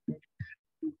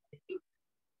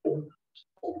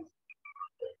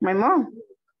 My mom.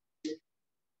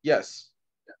 Yes.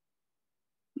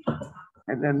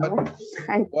 I don't know.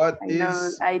 What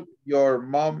is your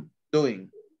mom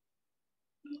doing?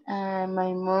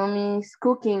 My mom is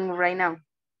cooking right now.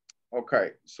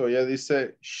 Okay, so ella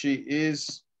dice, she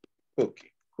is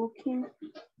cooking. Cooking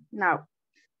now.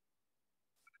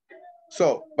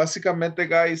 So, básicamente,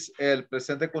 guys, el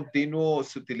presente continuo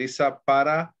se utiliza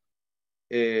para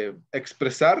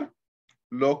expresar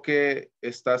lo que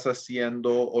estás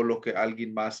haciendo o lo que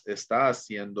alguien más está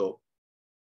haciendo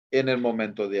en el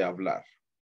momento de hablar.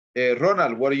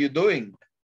 Ronald, what are you doing?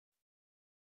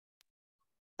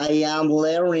 I am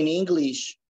learning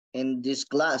English in this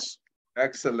class.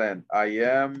 Excellent. I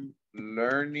am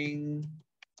learning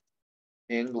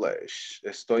English.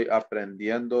 Estoy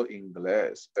aprendiendo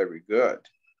inglés. Very good.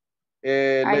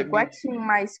 I'm watching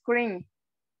my screen.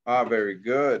 Ah, very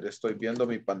good. Estoy viendo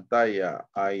mi pantalla.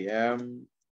 I am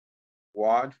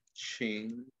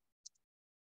watching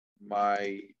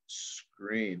my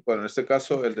screen. Bueno, en este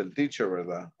caso, el del teacher,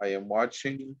 ¿verdad? I am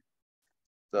watching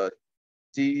the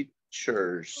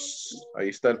teachers. Ahí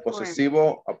está el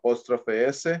posesivo, apóstrofe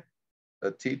S,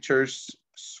 the teacher's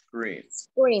screen.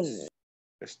 Screen.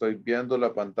 Estoy viendo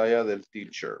la pantalla del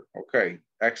teacher. Ok,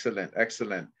 excellent,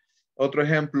 excellent. Otro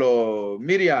ejemplo,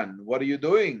 Miriam, what are you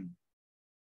doing?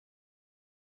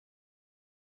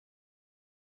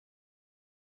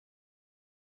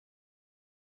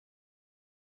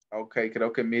 Ok,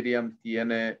 creo que Miriam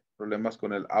tiene problemas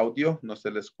con el audio, no se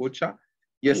le escucha.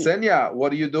 Yesenia,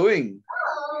 what are you doing?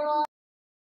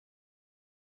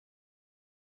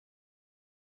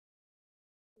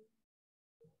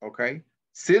 Ok.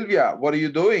 Silvia, what are you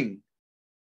doing?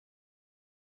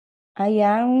 I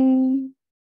am,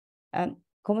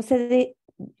 ¿cómo se dice?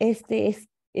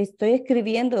 Estoy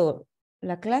escribiendo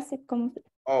la clase. ¿Cómo?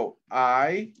 Oh,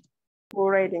 I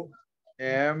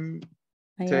am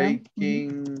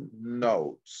taking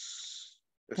notes.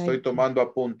 Estoy tomando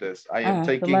apuntes. I am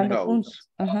taking notes.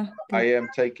 I am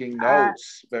taking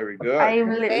notes. Very good. I'm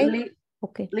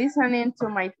listening to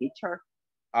my teacher.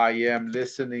 I am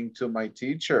listening to my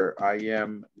teacher. I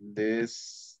am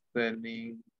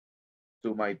listening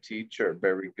to my teacher.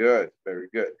 Very good. Very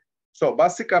good. So,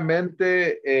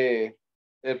 básicamente,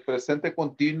 el presente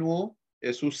continuo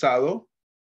es usado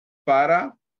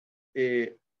para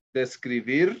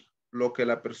describir lo que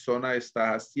la persona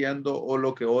está haciendo o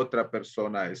lo que otra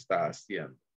persona está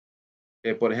haciendo.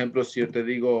 Por ejemplo, si yo te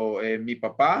digo, mi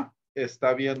papá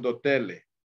está viendo tele.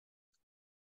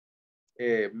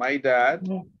 My dad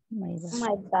is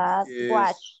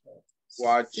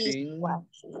watching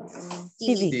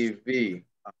TV.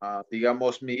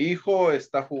 Digamos, mi hijo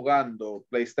está jugando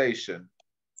PlayStation.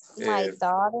 My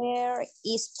daughter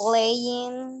is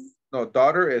playing. No,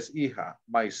 daughter es hija.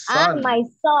 My son. My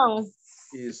son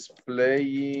is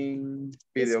playing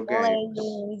video games.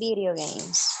 Video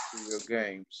games. Video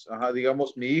games.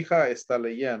 Digamos, mi hija está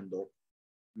leyendo.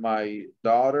 My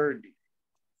daughter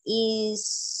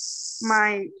is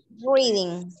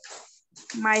reading.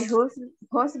 My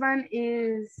husband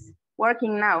is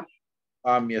working now.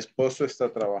 Mi esposo está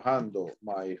trabajando.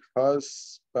 My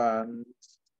husband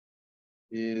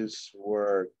is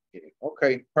working.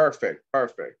 Okay, perfect,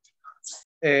 perfect.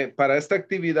 Para esta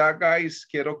actividad, guys,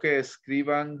 quiero que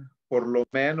escriban por lo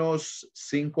menos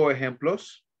 5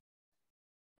 ejemplos.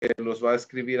 Los va a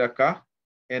escribir acá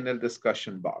en el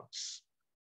discussion box.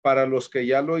 Para los que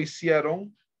ya lo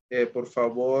hicieron, por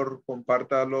favor,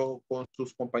 compártalo con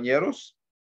sus compañeros.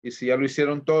 Y si ya lo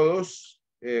hicieron todos,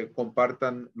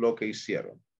 compartan lo que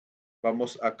hicieron.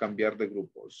 Vamos a cambiar de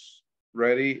grupos.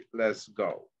 Ready? Let's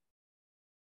go.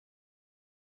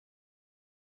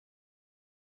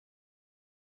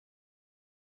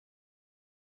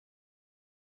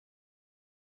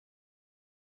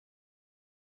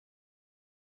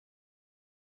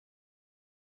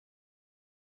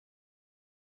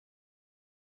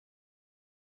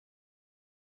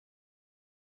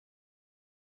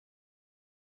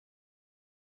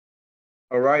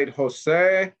 All right,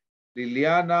 Jose,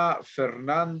 Liliana,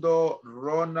 Fernando,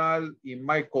 Ronald, and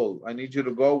Michael. I need you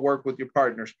to go work with your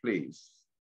partners, please.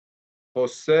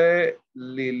 Jose,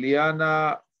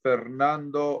 Liliana,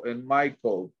 Fernando, and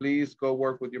Michael, please go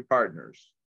work with your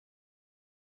partners.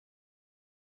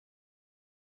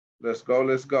 Let's go,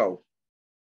 let's go.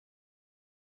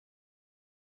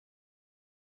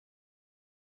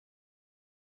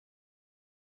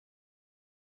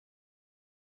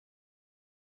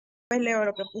 Pues leo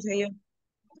lo que puse yo.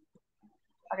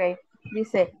 Okay,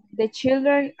 dice, the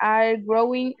children are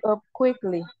growing up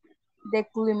quickly. The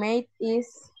climate is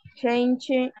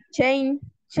changing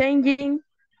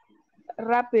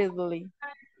rapidly.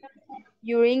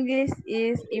 Your English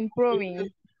is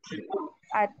improving.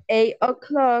 At 8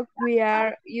 o'clock, we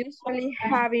are usually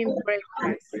having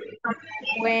breakfast.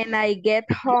 When I get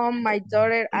home, my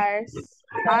daughters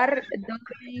are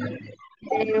doing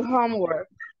their homework.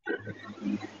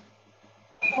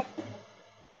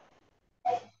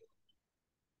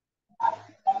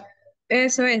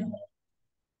 Eso es.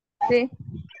 Sí.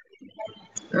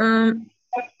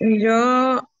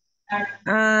 Yo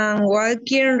am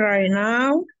walking right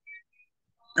now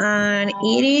and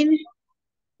eating.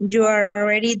 You are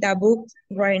reading the book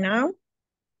right now.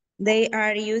 They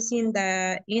are using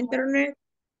the internet.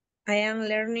 I am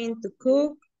learning to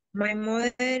cook. My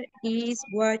mother is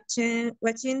watching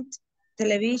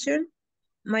television.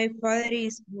 My father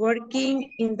is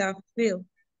working in the field.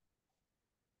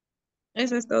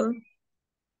 Eso es todo.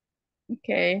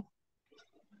 Okay.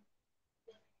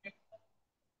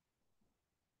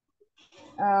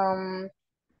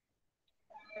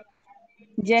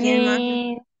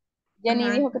 Jenny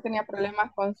Ajá. dijo que tenía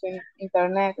problemas con su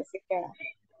internet, así que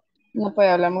no puede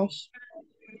hablar mucho.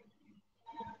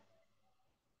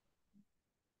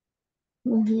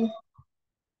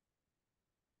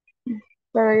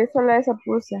 Pero yo solo eso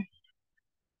puse.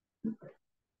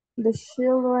 The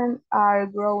children are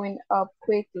growing up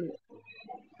quickly.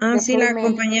 Sí, la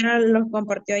compañera los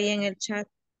compartió ahí en el chat.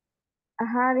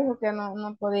 Ajá, dijo que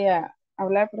no podía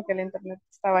hablar porque el internet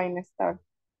estaba inestable.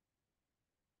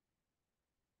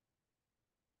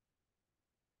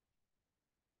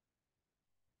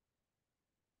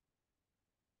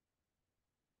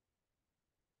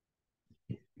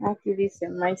 Aquí dice,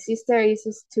 my sister is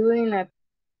studying at...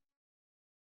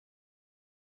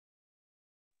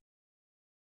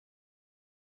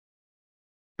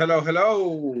 Hello,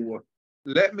 hello.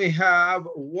 Let me have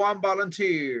one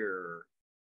volunteer.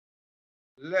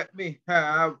 Let me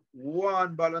have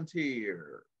one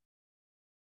volunteer.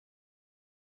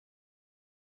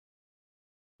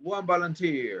 One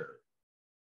volunteer.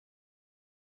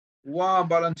 One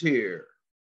volunteer.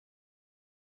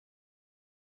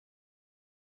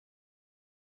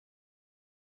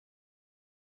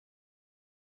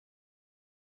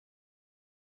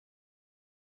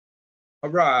 All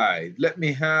right, let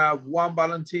me have one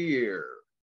volunteer.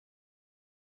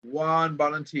 One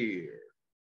volunteer.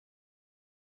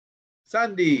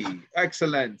 Sandy,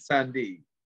 excellent, Sandy.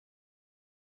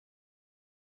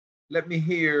 Let me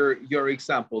hear your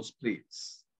examples,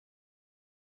 please.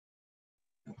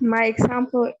 My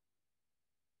example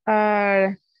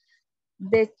are,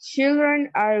 the children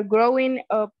are growing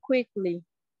up quickly.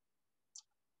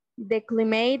 The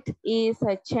climate is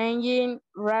changing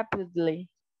rapidly.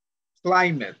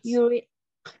 Climate.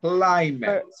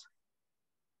 Climate.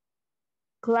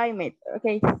 Climate,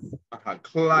 okay.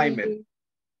 Climate.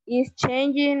 Is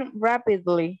changing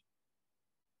rapidly.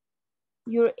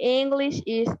 Your English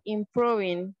is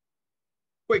improving.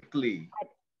 Quickly.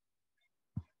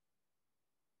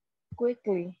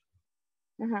 Quickly.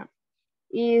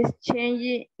 Is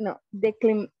changing, no, the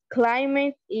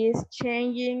climate is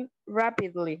changing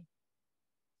rapidly.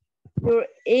 Your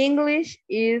English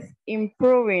is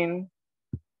improving.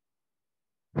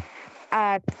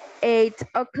 At 8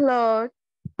 o'clock,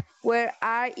 where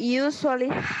I usually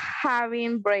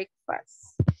having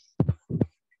breakfast.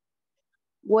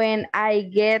 When I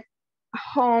get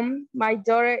home, my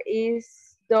daughter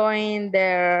is doing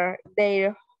their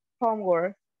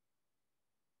homework.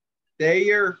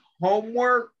 Their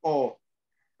homework or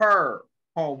her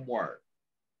homework?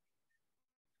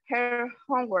 Her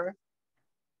homework.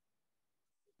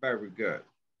 Very good,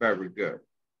 very good.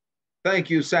 Thank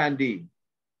you, Sandy.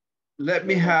 Let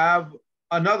me have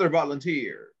another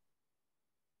volunteer.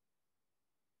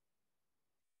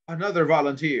 Another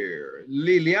volunteer.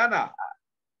 Liliana.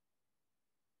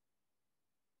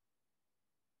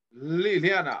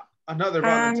 Liliana. Another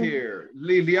volunteer.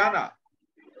 Liliana.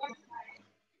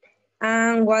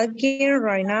 I'm walking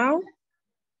right now.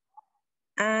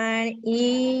 And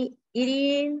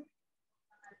eating.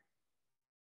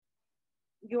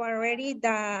 You are reading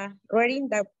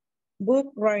the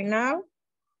book right now.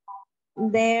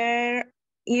 They're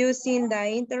using the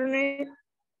internet.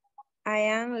 I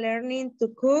am learning to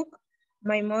cook.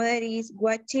 My mother is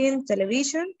watching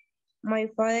television. My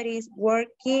father is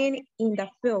working in the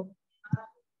field.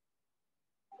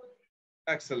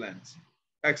 Excellent.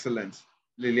 Excellent,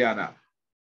 Liliana.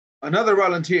 Another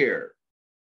volunteer.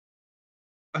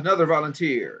 Another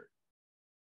volunteer.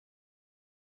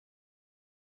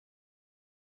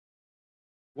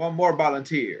 One more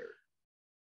volunteer.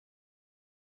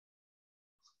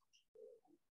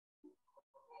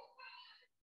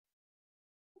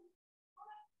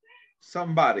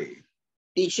 Somebody.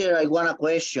 Teacher, I want a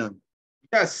question.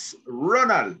 Yes,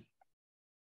 Ronald.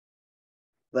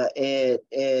 But,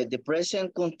 the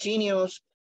present continuous,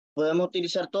 podemos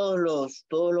utilizar todos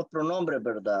los pronombres,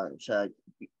 ¿verdad? O sea,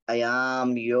 I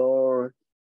am, your,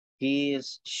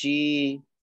 his, she.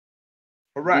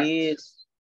 Correct. His.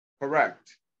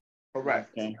 Correct.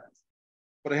 Correct. Okay.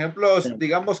 Por ejemplo,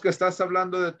 digamos que estás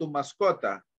hablando de tu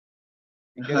mascota.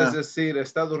 Y quieres Ajá. decir,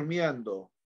 está durmiendo.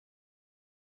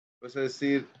 Puedes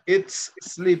decir, it's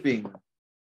sleeping.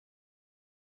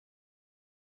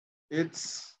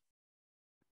 It's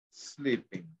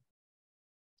sleeping.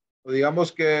 O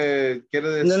digamos que quiere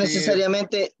decir... No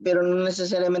necesariamente, pero no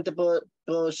necesariamente puedo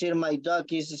decir my dog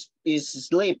is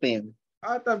sleeping.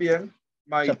 Ah, también.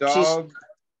 My So dog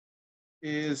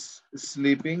is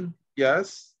sleeping.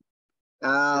 Yes.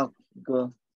 Ah,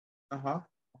 good. Ajá.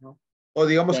 Ajá. O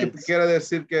digamos Thanks. que quiere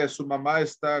decir que su mamá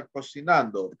está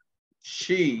cocinando.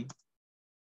 She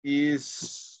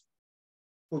is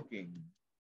cooking.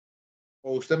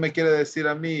 O usted me quiere decir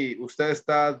a mí, usted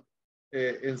está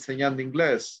enseñando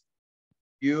inglés.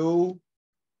 You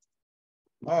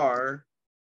are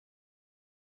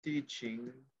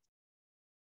teaching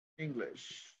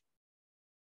English.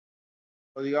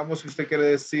 O digamos que usted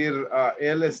quiere decir,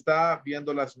 él está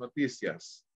viendo las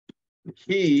noticias.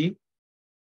 He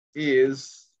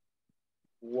is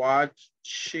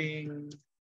watching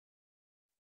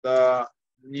the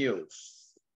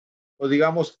news. O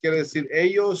digamos, quiere decir,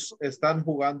 ellos están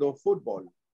jugando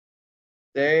fútbol.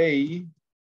 They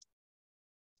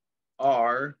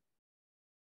are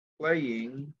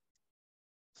playing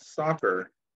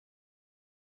soccer.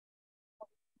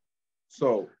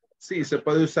 So, sí, se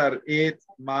puede usar it,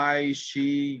 my,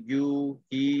 she, you,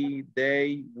 he,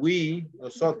 they, we,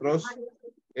 nosotros.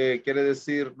 Quiere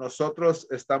decir, nosotros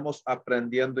estamos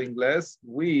aprendiendo inglés.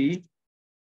 We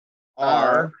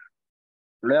are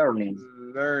learning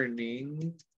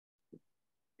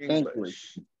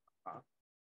English.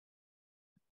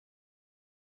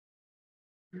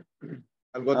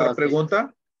 ¿Alguna otra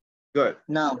pregunta? Good.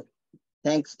 No.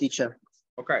 Thanks, teacher.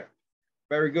 Okay.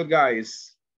 Very good,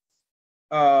 guys.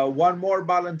 One more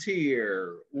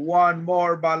volunteer. One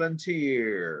more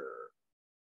volunteer.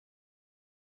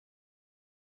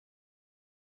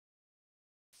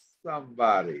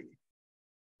 Somebody.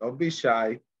 Don't be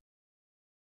shy.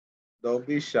 Don't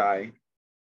be shy.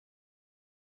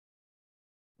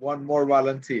 One more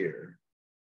volunteer.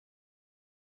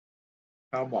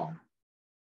 Come on.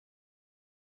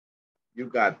 You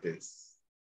got this.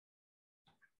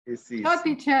 It's easy. No,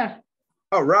 teacher.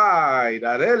 All right,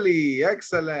 Areli,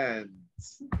 excellent.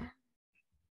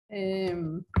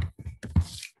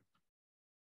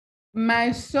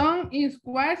 My son is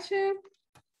watching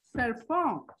cell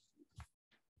phone.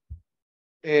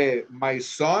 My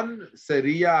son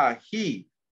sería he,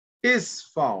 his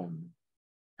phone.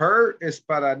 Her es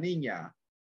para niña.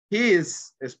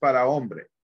 His es para hombre.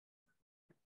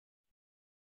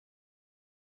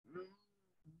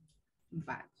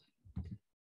 But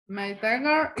my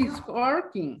tiger is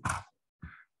working.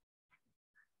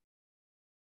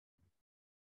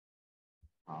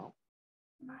 Oh.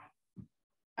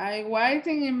 I'm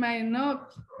writing in my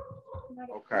note.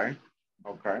 Okay,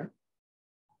 okay.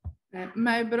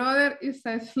 My brother is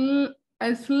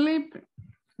asleep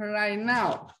right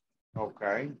now.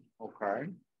 Okay, okay.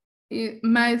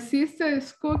 My sister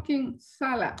is cooking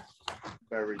salad.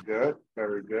 Very good,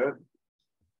 very good.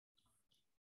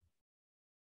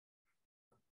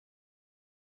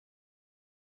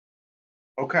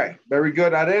 Okay, very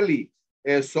good, Areli.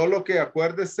 Solo que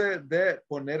acuérdese de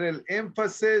poner el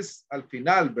énfasis al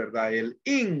final, ¿verdad? El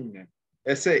in.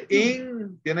 Ese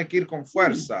in tiene que ir con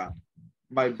fuerza.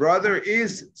 My brother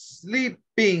is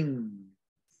sleeping,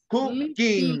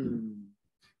 cooking,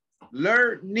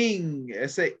 learning.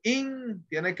 Ese in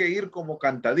tiene que ir como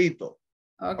cantadito.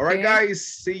 Okay. All right, guys.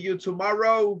 See you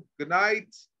tomorrow. Good night.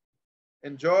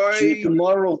 Enjoy. See you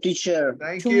tomorrow, teacher.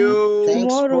 Thank you.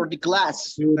 Thanks for the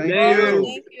class. Thank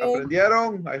you.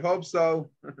 ¿Aprendieron? I hope so.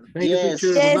 Yes.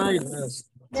 Yes.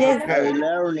 Yes. Okay.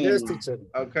 Learning. Yes, teacher.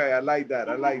 Okay, I like that.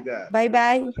 I like that.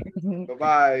 Bye-bye.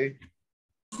 Bye-bye.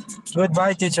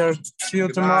 Goodbye, teacher. See you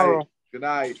Good tomorrow. night. Good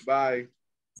night. Bye.